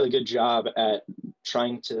doing a really good job at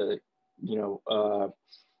trying to, you know,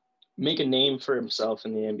 make a name for himself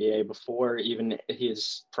in the NBA before even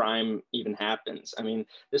his prime even happens. I mean,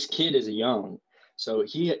 this kid is young, so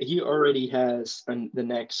he already has the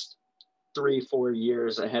next 3-4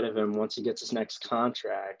 years ahead of him once he gets his next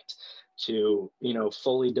contract to, you know,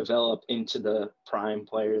 fully develop into the prime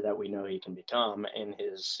player that we know he can become in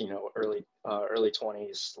his, you know, early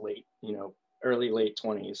 20s, early late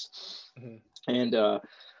 20s. Mm-hmm. And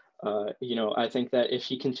you know, I think that if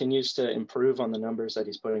he continues to improve on the numbers that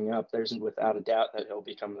he's putting up, there's without a doubt that he'll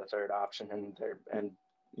become the third option and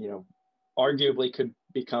you know, arguably could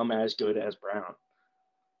become as good as Brown.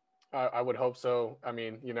 I would hope so. I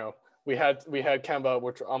mean, you know, we had Kemba,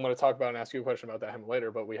 which I'm going to talk about and ask you a question about him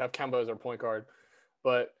later, but we have Kemba as our point guard.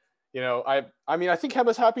 But, you know, I mean, I think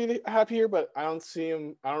Kemba's happy here, but I don't see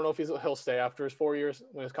him. I don't know if he'll stay after his 4 years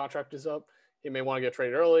when his contract is up. He may want to get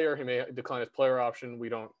traded earlier. He may decline his player option. We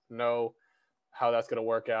don't know how that's going to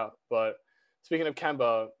work out. But speaking of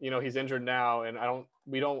Kemba, you know, he's injured now, and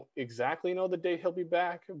we don't exactly know the date he'll be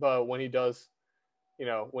back. But when he does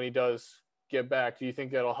get back, do you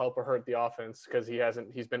think that'll help or hurt the offense? Because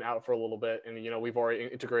he's been out for a little bit, and, you know, we've already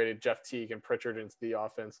integrated Jeff Teague and Pritchard into the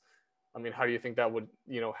offense. I mean, how do you think that would,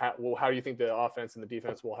 you know, how do you think the offense and the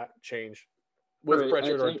defense will change with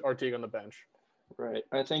Pritchard or Teague on the bench? Right.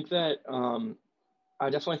 I think that I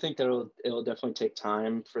definitely think that it'll definitely take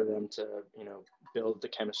time for them to, you know, build the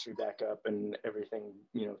chemistry back up and everything,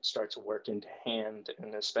 you know, start to work into hand,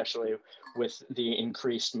 and especially with the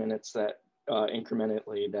increased minutes that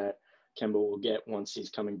incrementally that Kemba will get once he's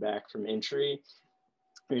coming back from injury.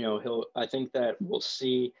 You know, I think that we'll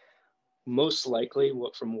see most likely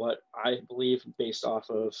from what I believe based off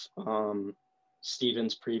of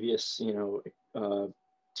Steven's previous, you know,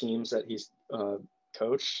 teams that he's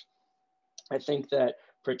coached. I think that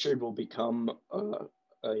Pritchard will become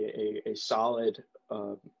a solid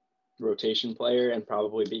rotation player and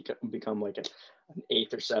probably become like an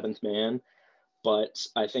 8th or 7th man. But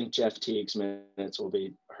I think Jeff Teague's minutes will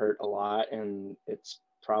be hurt a lot, and it's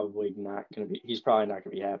probably not going to be. He's probably not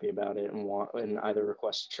going to be happy about it and either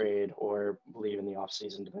request a trade or leave in the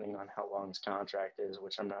offseason, depending on how long his contract is,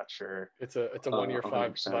 which I'm not sure. It's a 1 year,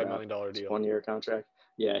 $5 million deal. 1 year contract.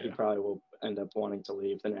 Yeah, he probably will end up wanting to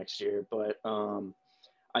leave the next year, but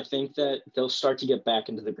I think that they'll start to get back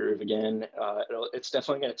into the groove again. It's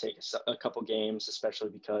definitely going to take a couple games, especially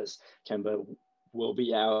because Kemba will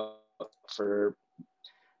be out for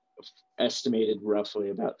estimated roughly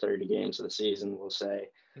about 30 games of the season, we'll say,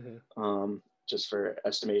 just for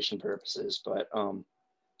estimation purposes. But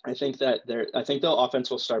I think that the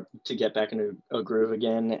offense will start to get back into a groove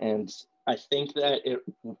again, and I think that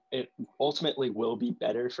it ultimately will be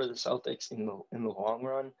better for the Celtics in the long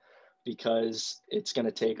run, because it's going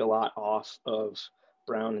to take a lot off of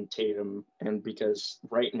Brown and Tatum, and because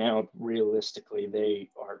right now, realistically, they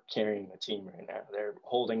are carrying the team right now. They're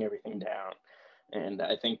holding everything down, and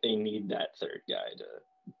I think they need that third guy to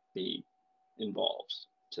be involved.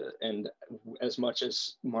 And as much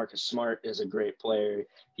as Marcus Smart is a great player,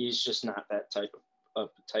 he's just not that type of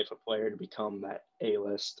player to become that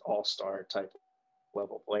A-list all-star type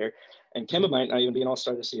level player. And Kemba might not even be an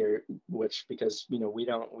all-star this year, because, you know, we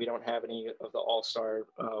don't have any of the all-star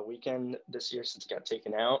weekend this year since it got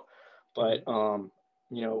taken out. But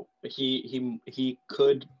you know, he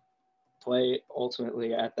could play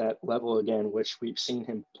ultimately at that level again, which we've seen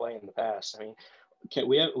him play in the past. I mean,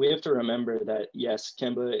 we have to remember that, yes,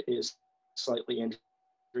 Kemba is slightly injury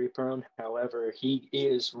prone. However, he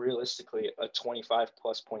is realistically a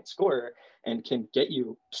 25-plus point scorer and can get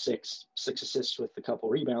you six assists with a couple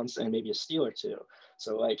rebounds and maybe a steal or two.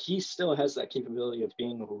 So, like, he still has that capability of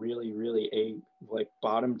being a really, really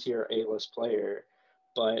bottom tier A-list player,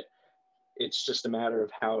 but it's just a matter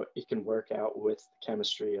of how it can work out with the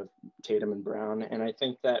chemistry of Tatum and Brown. And I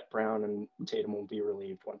think that Brown and Tatum will be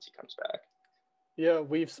relieved once he comes back. Yeah,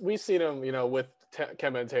 we've seen him, you know, with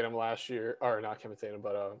Kemba and Tatum last year, or not Kemba and Tatum,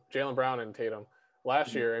 but Jaylen Brown and Tatum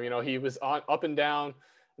last year. And, you know, he was on up and down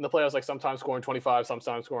in the playoffs, like sometimes scoring 25,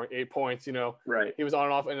 sometimes scoring 8 points, you know. Right. He was on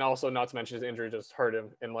and off, and also not to mention his injury just hurt him.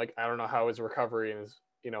 And, like, I don't know how his recovery and his,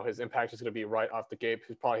 you know, his impact is going to be right off the gate.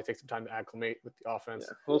 He'll probably take some time to acclimate with the offense.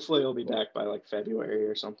 Yeah. Hopefully he'll be back by like February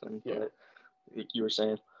or something. Yeah. But you were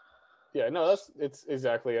saying. Yeah, no, it's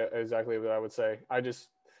exactly what I would say.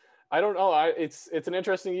 I don't know. It's an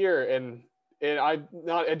interesting year, and I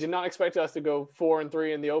did not expect us to go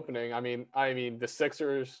 4-3 in the opening. I mean the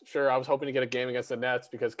Sixers. Sure, I was hoping to get a game against the Nets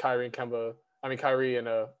because Kyrie and Kemba I mean, Kyrie and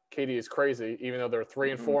KD is crazy, even though they're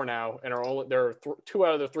 3-4 now, and they're 2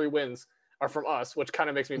 out of their 3 wins are from us, which kind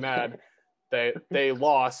of makes me mad. They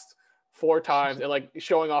lost 4 times and like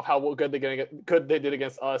showing off how good they did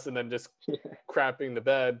against us, and then just crapping the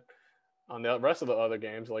bed on the rest of the other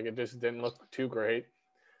games. Like it just didn't look too great.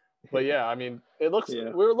 But yeah, I mean, it looks.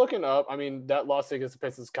 Yeah. We were looking up. I mean, that loss against the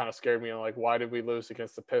Pistons kind of scared me. Like, why did we lose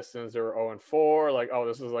against the Pistons? They were 0-4. Like, oh,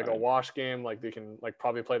 this is like a wash game. Like, they can like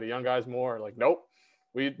probably play the young guys more. Like, nope,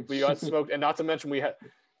 we got smoked. And not to mention,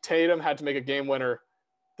 Tatum had to make a game winner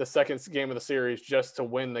the second game of the series just to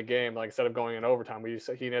win the game. Like, instead of going in overtime,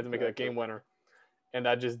 he had to make that game winner, and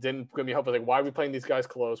that just didn't give me hope. I was like, why are we playing these guys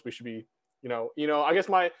close? We should be, you know. I guess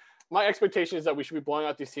my expectation is that we should be blowing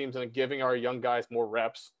out these teams and giving our young guys more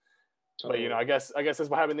reps. But I guess that's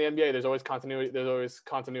what happened in the NBA. There's always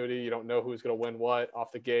continuity. You don't know who's going to win what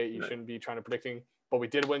off the gate. You shouldn't be trying to predicting. But we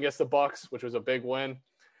did win against the Bucks, which was a big win.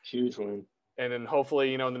 Huge win. And then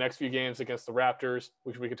hopefully, in the next few games against the Raptors,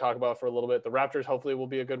 which we could talk about for a little bit. The Raptors hopefully will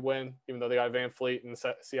be a good win, even though they got Van Fleet and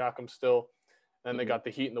Siakam still. And they got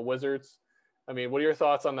the Heat and the Wizards. I mean, what are your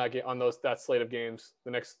thoughts on that game, on that slate of games,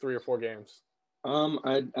 the next 3 or 4 games?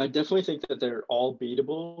 I definitely think that they're all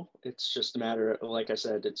beatable. It's just a matter of, like I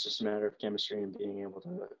said, it's just a matter of chemistry and being able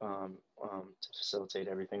to facilitate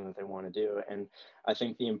everything that they want to do. And I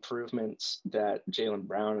think the improvements that Jaylen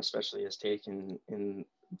Brown especially has taken in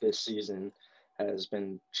this season has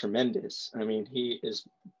been tremendous. I mean, he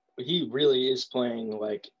really is playing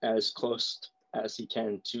like as close as he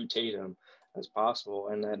can to Tatum as possible,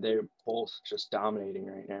 and that they're both just dominating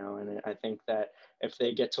right now. And I think that if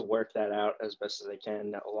they get to work that out as best as they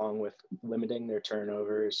can, along with limiting their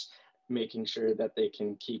turnovers, making sure that they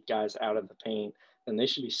can keep guys out of the paint, then they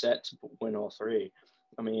should be set to win all 3.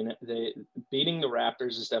 I mean, beating the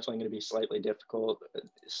Raptors is definitely going to be slightly difficult.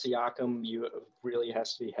 Siakam really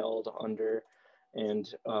has to be held under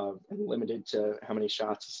and limited to how many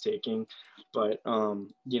shots he's taking. But,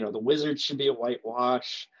 the Wizards should be a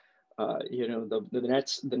whitewash.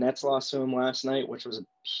 The Nets lost to him last night, which was a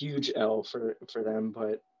huge L for them.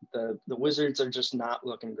 But the Wizards are just not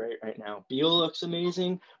looking great right now. Beal looks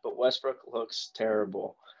amazing, but Westbrook looks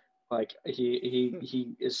terrible. Like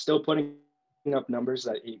he is still putting up numbers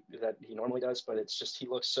that he normally does, but it's just he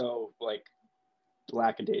looks so like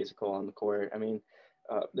lackadaisical on the court. I mean,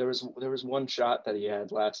 there was one shot that he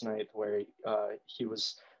had last night where he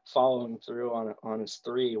was following through on his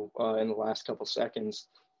 3 in the last couple seconds.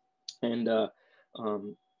 And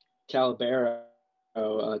Calabero,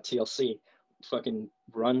 TLC, fucking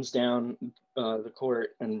runs down the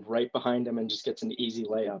court and right behind him and just gets an easy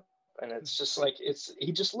layup. And it's just like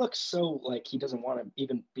he just looks so like he doesn't want to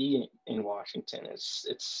even be in Washington.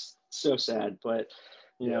 It's so sad, but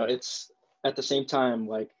it's at the same time,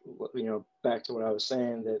 like, back to what I was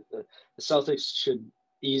saying, that the Celtics should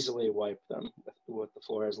easily wipe them with the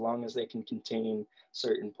floor as long as they can contain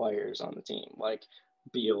certain players on the team, like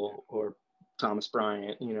Beal or Thomas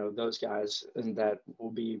Bryant, those guys, and that will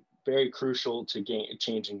be very crucial to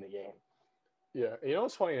changing the game. Yeah,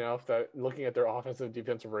 it's funny enough that looking at their offensive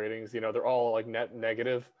defensive ratings, they're all like net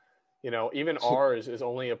negative. Even ours is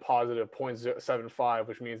only a positive 0.75,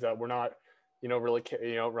 which means that we're not, not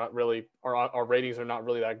really our ratings are not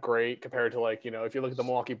really that great compared to like, if you look at the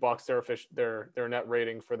Milwaukee Bucks, their net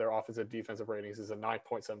rating for their offensive defensive ratings is a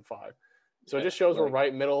 9.75. So it just shows we're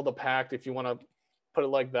right middle of the pack if you want to put it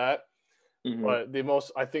like that. Mm-hmm. But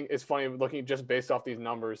I think it's funny looking just based off these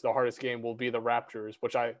numbers, the hardest game will be the Raptors,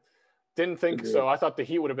 which I didn't think so. I thought the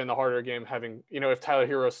Heat would have been the harder game, having, if Tyler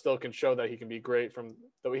Hero still can show that he can be great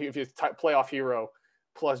if he's playoff hero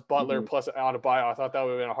plus Butler plus Adebayo, I thought that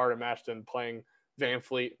would have been a harder match than playing Van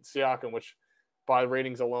Fleet, Siakam, which by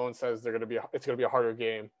ratings alone says it's going to be a harder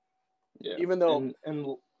game. Yeah. Even though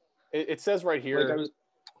it says right here.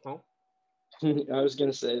 I was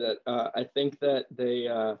going to say that I think that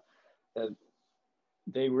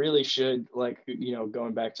they really should, like,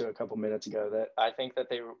 going back to a couple minutes ago, that I think that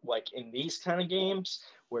they were like in these kind of games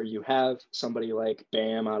where you have somebody like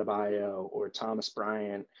Bam Adebayo or Thomas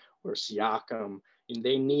Bryant or Siakam, and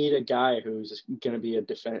they need a guy who's going to be a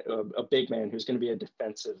big man who's going to be a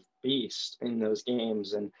defensive beast in those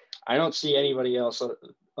games. And I don't see anybody else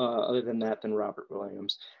other than Robert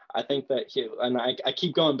Williams. I think that I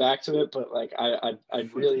keep going back to it, but like I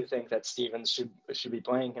really think that Stevens should be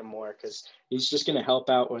playing him more, because he's just going to help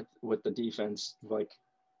out with the defense like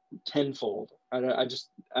tenfold. I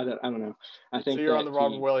don't know. I think so. You're on the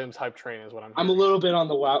Robert Williams hype train, is what I'm hearing. I'm a little bit on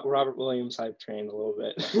the Robert Williams hype train, a little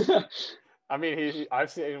bit. I mean,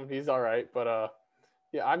 I've seen him. He's all right, but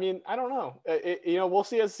Yeah, I mean, I don't know. We'll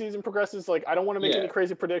see as the season progresses. Like, I don't want to make any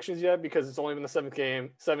crazy predictions yet because it's only been the 7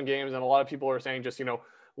 games, and a lot of people are saying just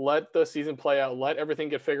let the season play out, let everything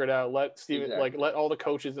get figured out, let Steven let all the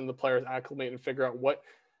coaches and the players acclimate and figure out what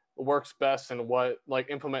works best and what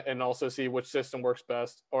implement, and also see which system works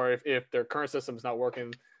best, or if their current system is not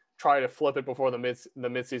working, try to flip it before the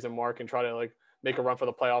mid-season mark and try to make a run for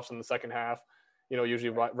the playoffs in the second half. Usually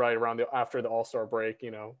right around after the All-Star break,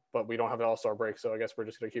 but we don't have the All-Star break, so I guess we're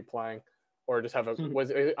just going to keep playing or just have I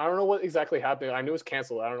don't know what exactly happened. I knew it was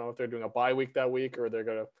canceled. I don't know if they're doing a bye week that week or they're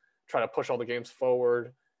going to try to push all the games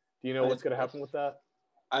forward. Do you know what's going to happen with that?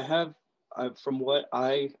 From what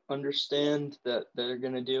I understand that they're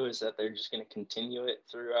going to do is that they're just going to continue it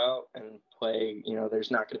throughout and play,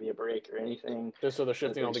 there's not going to be a break or anything. So they're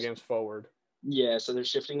shifting all the games forward. Yeah, so they're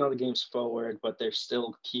shifting all the games forward, but they're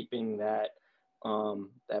still keeping that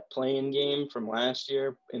play-in game from last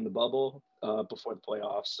year in the bubble before the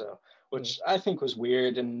playoffs. So, which I think was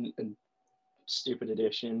weird and stupid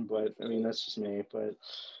addition, but I mean that's just me. But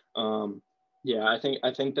yeah, I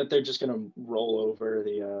think that they're just gonna roll over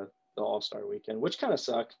the All-Star weekend, which kind of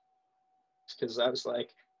sucks because I was like,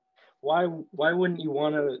 why wouldn't you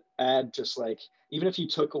want to add just even if you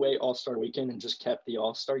took away All-Star weekend and just kept the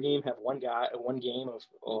All-Star game, have one game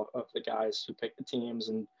of the guys who pick the teams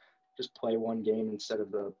and just play one game instead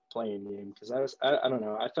of the play-in game, because I don't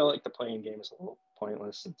know, I felt like the play-in game is a little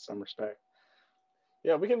pointless in some respect.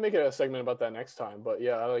 Yeah, we can make a segment about that next time, but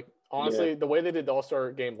yeah, honestly, the way they did the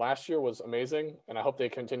All-Star game last year was amazing, and I hope they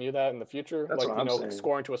continue that in the future. That's what I'm saying.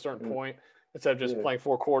 Scoring to a certain point instead of just playing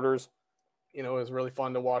 4 quarters. It was really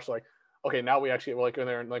fun to watch. Okay, now we actually in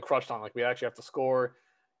there and crushed on we actually have to score.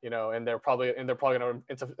 And they're probably going to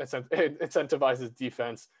incentivize his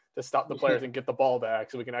defense to stop the players and get the ball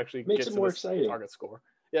back so we can actually get to the target score.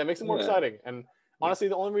 Yeah, it makes it more exciting. And honestly,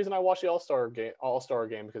 the only reason I watch the All-Star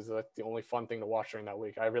game because that's the only fun thing to watch during that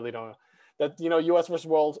week. I really don't that U.S. versus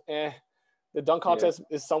World. The dunk contest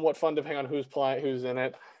is somewhat fun depending on who's playing, who's in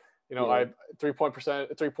it. I 3-point, who's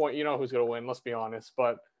going to win. Let's be honest,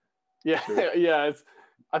 but yeah,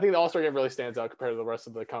 I think the All-Star game really stands out compared to the rest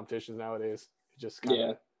of the competitions nowadays. It just kind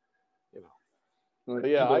of, But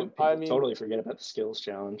yeah, I mean, totally forget about the skills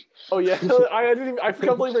challenge. Oh yeah, I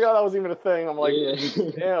completely forgot that was even a thing. I'm like,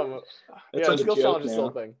 damn, the skills challenge is still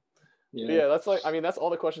a thing. Yeah, that's that's all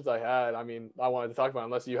the questions I had. I mean, I wanted to talk about,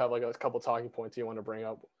 unless you have a couple talking points you want to bring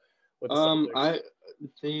up. The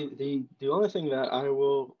only thing that I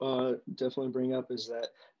will definitely bring up is that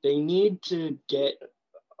they need to get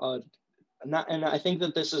and I think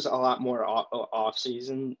that this is a lot more off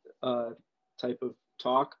season type of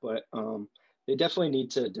talk, but they definitely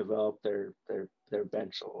need to develop their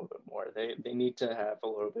bench a little bit more. They need to have a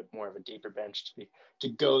little bit more of a deeper bench to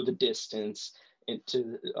go the distance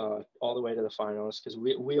into all the way to the finals, because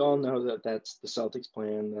we all know that that's the Celtics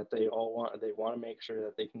plan, that they want to make sure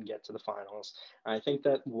that they can get to the finals. And I think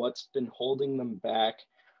that what's been holding them back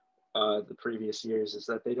the previous years is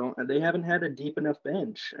that they haven't had a deep enough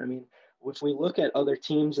bench. I mean, if we look at other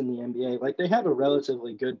teams in the NBA, they have a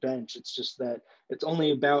relatively good bench. It's just that it's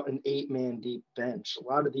only about an 8-man deep bench. A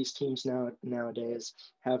lot of these teams nowadays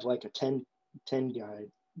have a 10 guy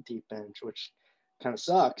deep bench, which kind of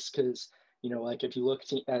sucks because, if you look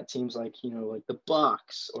at teams like the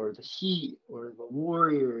Bucks or the Heat or the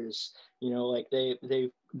Warriors,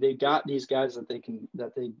 they got these guys that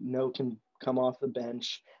they know can come off the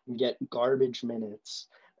bench and get garbage minutes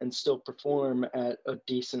and still perform at a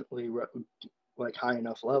decently high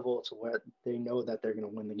enough level to where they know that they're going to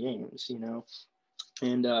win the games,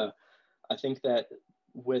 And I think that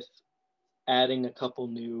with adding a couple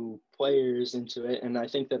new players into it, and I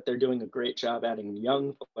think that they're doing a great job adding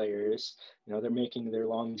young players, they're making their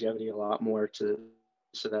longevity a lot more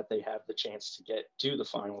so that they have the chance to get to the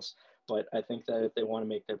finals. But I think that if they want to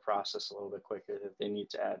make their process a little bit quicker, that they need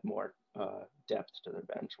to add more depth to their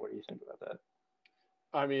bench. What do you think about that?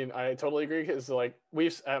 I mean, I totally agree because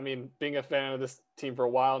being a fan of this team for a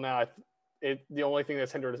while now, the only thing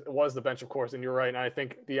that's hindered was the bench, of course. And you're right. And I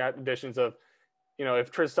think the additions of,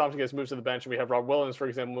 if Tristan Thompson gets moved to the bench and we have Rob Williams, for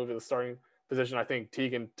example, move to the starting position, I think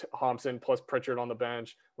Teagan Thompson plus Pritchard on the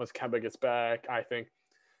bench once Kemba gets back. I think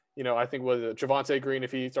with Javonte Green,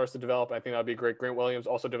 if he starts to develop, I think that'd be great. Grant Williams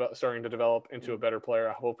also starting to develop into a better player.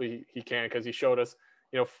 I hope he can, because he showed us,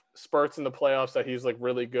 spurts in the playoffs that he's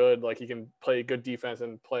really good. He can play good defense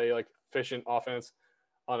and play efficient offense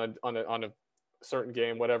on a certain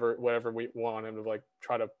game, whatever we want him to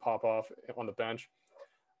try to pop off on the bench.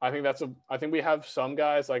 I think we have some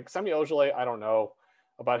guys like Semi Ojeleye. I don't know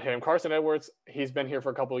about him. Carson Edwards, he's been here for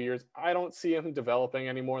a couple of years. I don't see him developing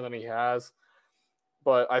any more than he has.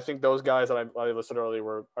 But I think those guys that I listed earlier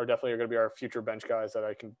are definitely going to be our future bench guys that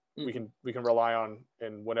we can rely on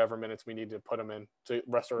in whatever minutes we need to put them in to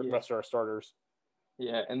rest our starters.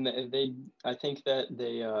 Yeah, and I think that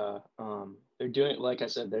they're doing, like I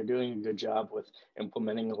said, they're doing a good job with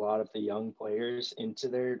implementing a lot of the young players into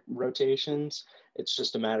their rotations. It's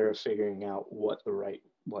just a matter of figuring out what the right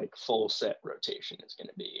like full set rotation is going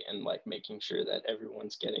to be, and like making sure that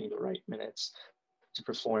everyone's getting the right minutes to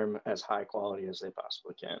perform as high quality as they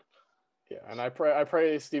possibly can. Yeah, and I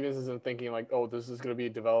pray Stevens isn't thinking like, oh, this is going to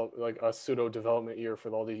be like a pseudo development year for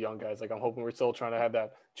all these young guys. Like, I'm hoping we're still trying to have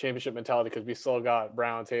that championship mentality, because we still got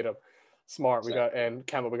Brown, Tatum, Smart, and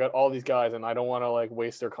Kemba. We got all these guys, and I don't want to like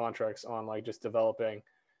waste their contracts on like just developing,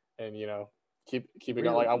 and keep it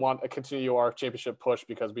going. Like, I want to continue our championship push,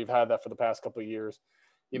 because we've had that for the past couple of years.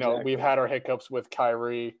 We've had our hiccups with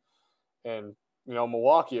Kyrie and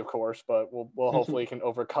Milwaukee, of course, but we'll hopefully can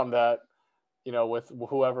overcome that. With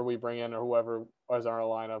whoever we bring in or whoever is our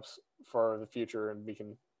lineups for the future, and we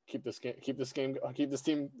can keep this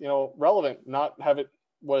team, relevant. Not have it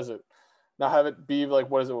be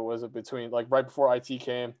like, what was it between like right before IT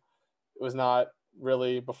came? It was not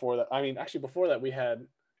really before that. I mean, actually before that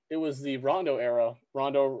it was the Rondo era,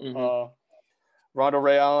 Rondo,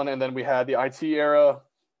 Ray Allen, and then we had the IT era,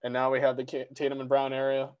 and now we have the Tatum and Brown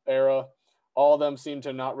era. All of them seem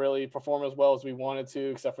to not really perform as well as we wanted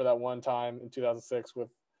to, except for that one time in 2006 with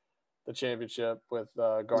the championship with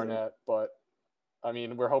Garnett. But I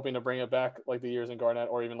mean, we're hoping to bring it back like the years in Garnett,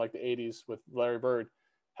 or even like the 80s with Larry Bird.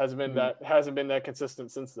 Hasn't been that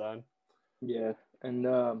consistent since then. Yeah, and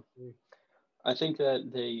I think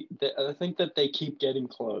that they keep getting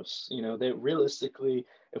close. They realistically,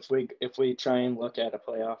 if we try and look at a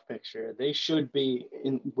playoff picture, they should be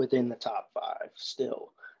within the top 5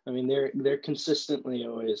 still. I mean, they're consistently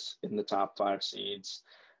always in the top 5 seeds,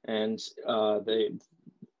 and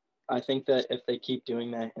I think that if they keep doing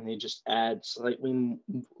that and they just add slightly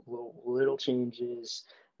little changes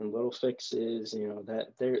and little fixes, that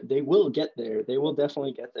they will get there. They will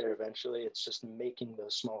definitely get there eventually. It's just making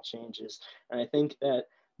those small changes, and I think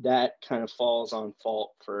that kind of falls on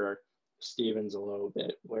fault for Stevens a little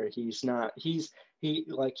bit, where he's a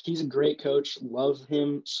great coach, love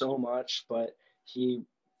him so much, but he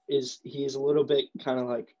is a little bit kind of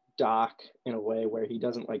like Doc in a way, where he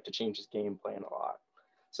doesn't like to change his game plan a lot.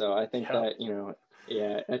 So I think that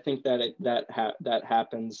I think that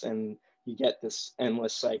happens, and you get this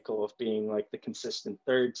endless cycle of being like the consistent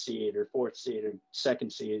 3rd seed or 4th seed or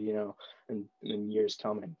 2nd seed, in years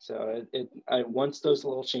coming. So once those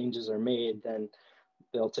little changes are made, then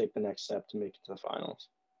they'll take the next step to make it to the finals.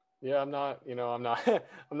 Yeah, I'm not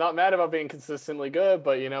I'm not mad about being consistently good,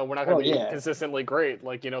 but we're not going to be consistently great.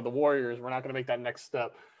 Like, the Warriors, we're not going to make that next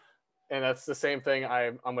step. And that's the same thing.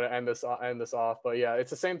 I'm going to end this off, but yeah,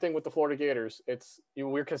 it's the same thing with the Florida Gators. It's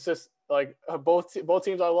we're consistent. Like both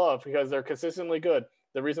teams I love, because they're consistently good.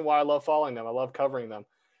 The reason why I love following them, I love covering them,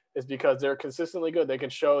 is because they're consistently good. They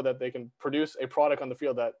can show that they can produce a product on the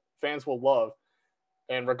field that fans will love,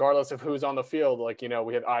 and regardless of who's on the field, like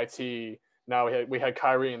we had IT. Now we had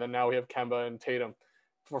Kyrie, and then now we have Kemba and Tatum.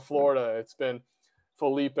 For Florida, it's been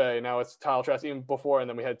Felipe. Now it's Kyle Trask. Even before, and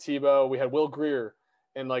then we had Tebow. We had Will Greer,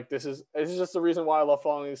 and like this is just the reason why I love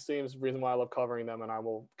following these teams. The reason why I love covering them, and I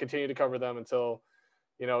will continue to cover them until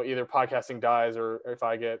either podcasting dies, or if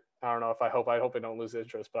I get I hope I don't lose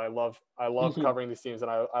interest. But I love covering these teams,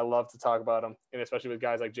 and I love to talk about them, and especially with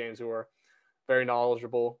guys like James, who are very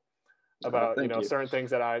knowledgeable about certain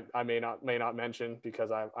things that I may not mention,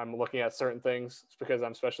 because I'm looking at certain things, because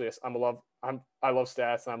I'm I love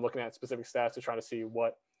stats, and I'm looking at specific stats to try to see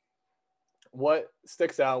what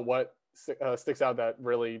sticks out that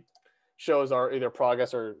really shows our either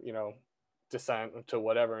progress or descent to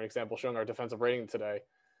whatever. An example showing our defensive rating today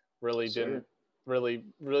really didn't really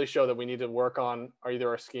show that we need to work on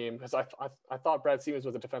our scheme, because I thought Brad Stevens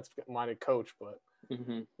was a defensive minded coach, but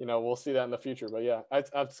we'll see that in the future. But yeah,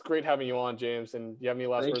 it's great having you on, James. And you have any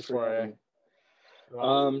last words for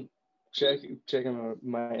check out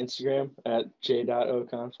my Instagram at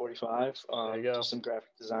j.ocon45. There you go. Just some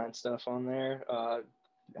graphic design stuff on there.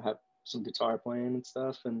 Have some guitar playing and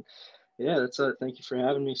stuff. And yeah, that's it. Thank you for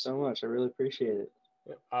having me so much. I really appreciate it.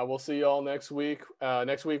 I will see you all next week.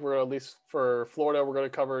 Next week, we're at least for Florida, we're going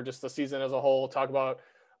to cover just the season as a whole, talk about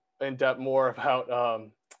in depth more about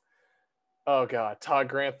Todd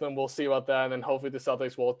Grantham. We'll see about that. And then hopefully the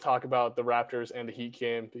Celtics will talk about the Raptors and the Heat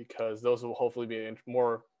game, because those will hopefully be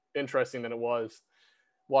more interesting than it was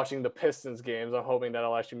watching the Pistons games. I'm hoping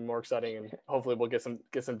that'll actually be more exciting, and hopefully we'll get some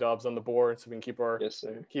dubs on the board, so we can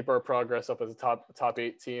keep our progress up as a top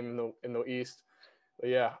 8 team in the East. But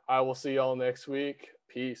yeah, I will see y'all next week.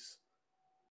 Peace.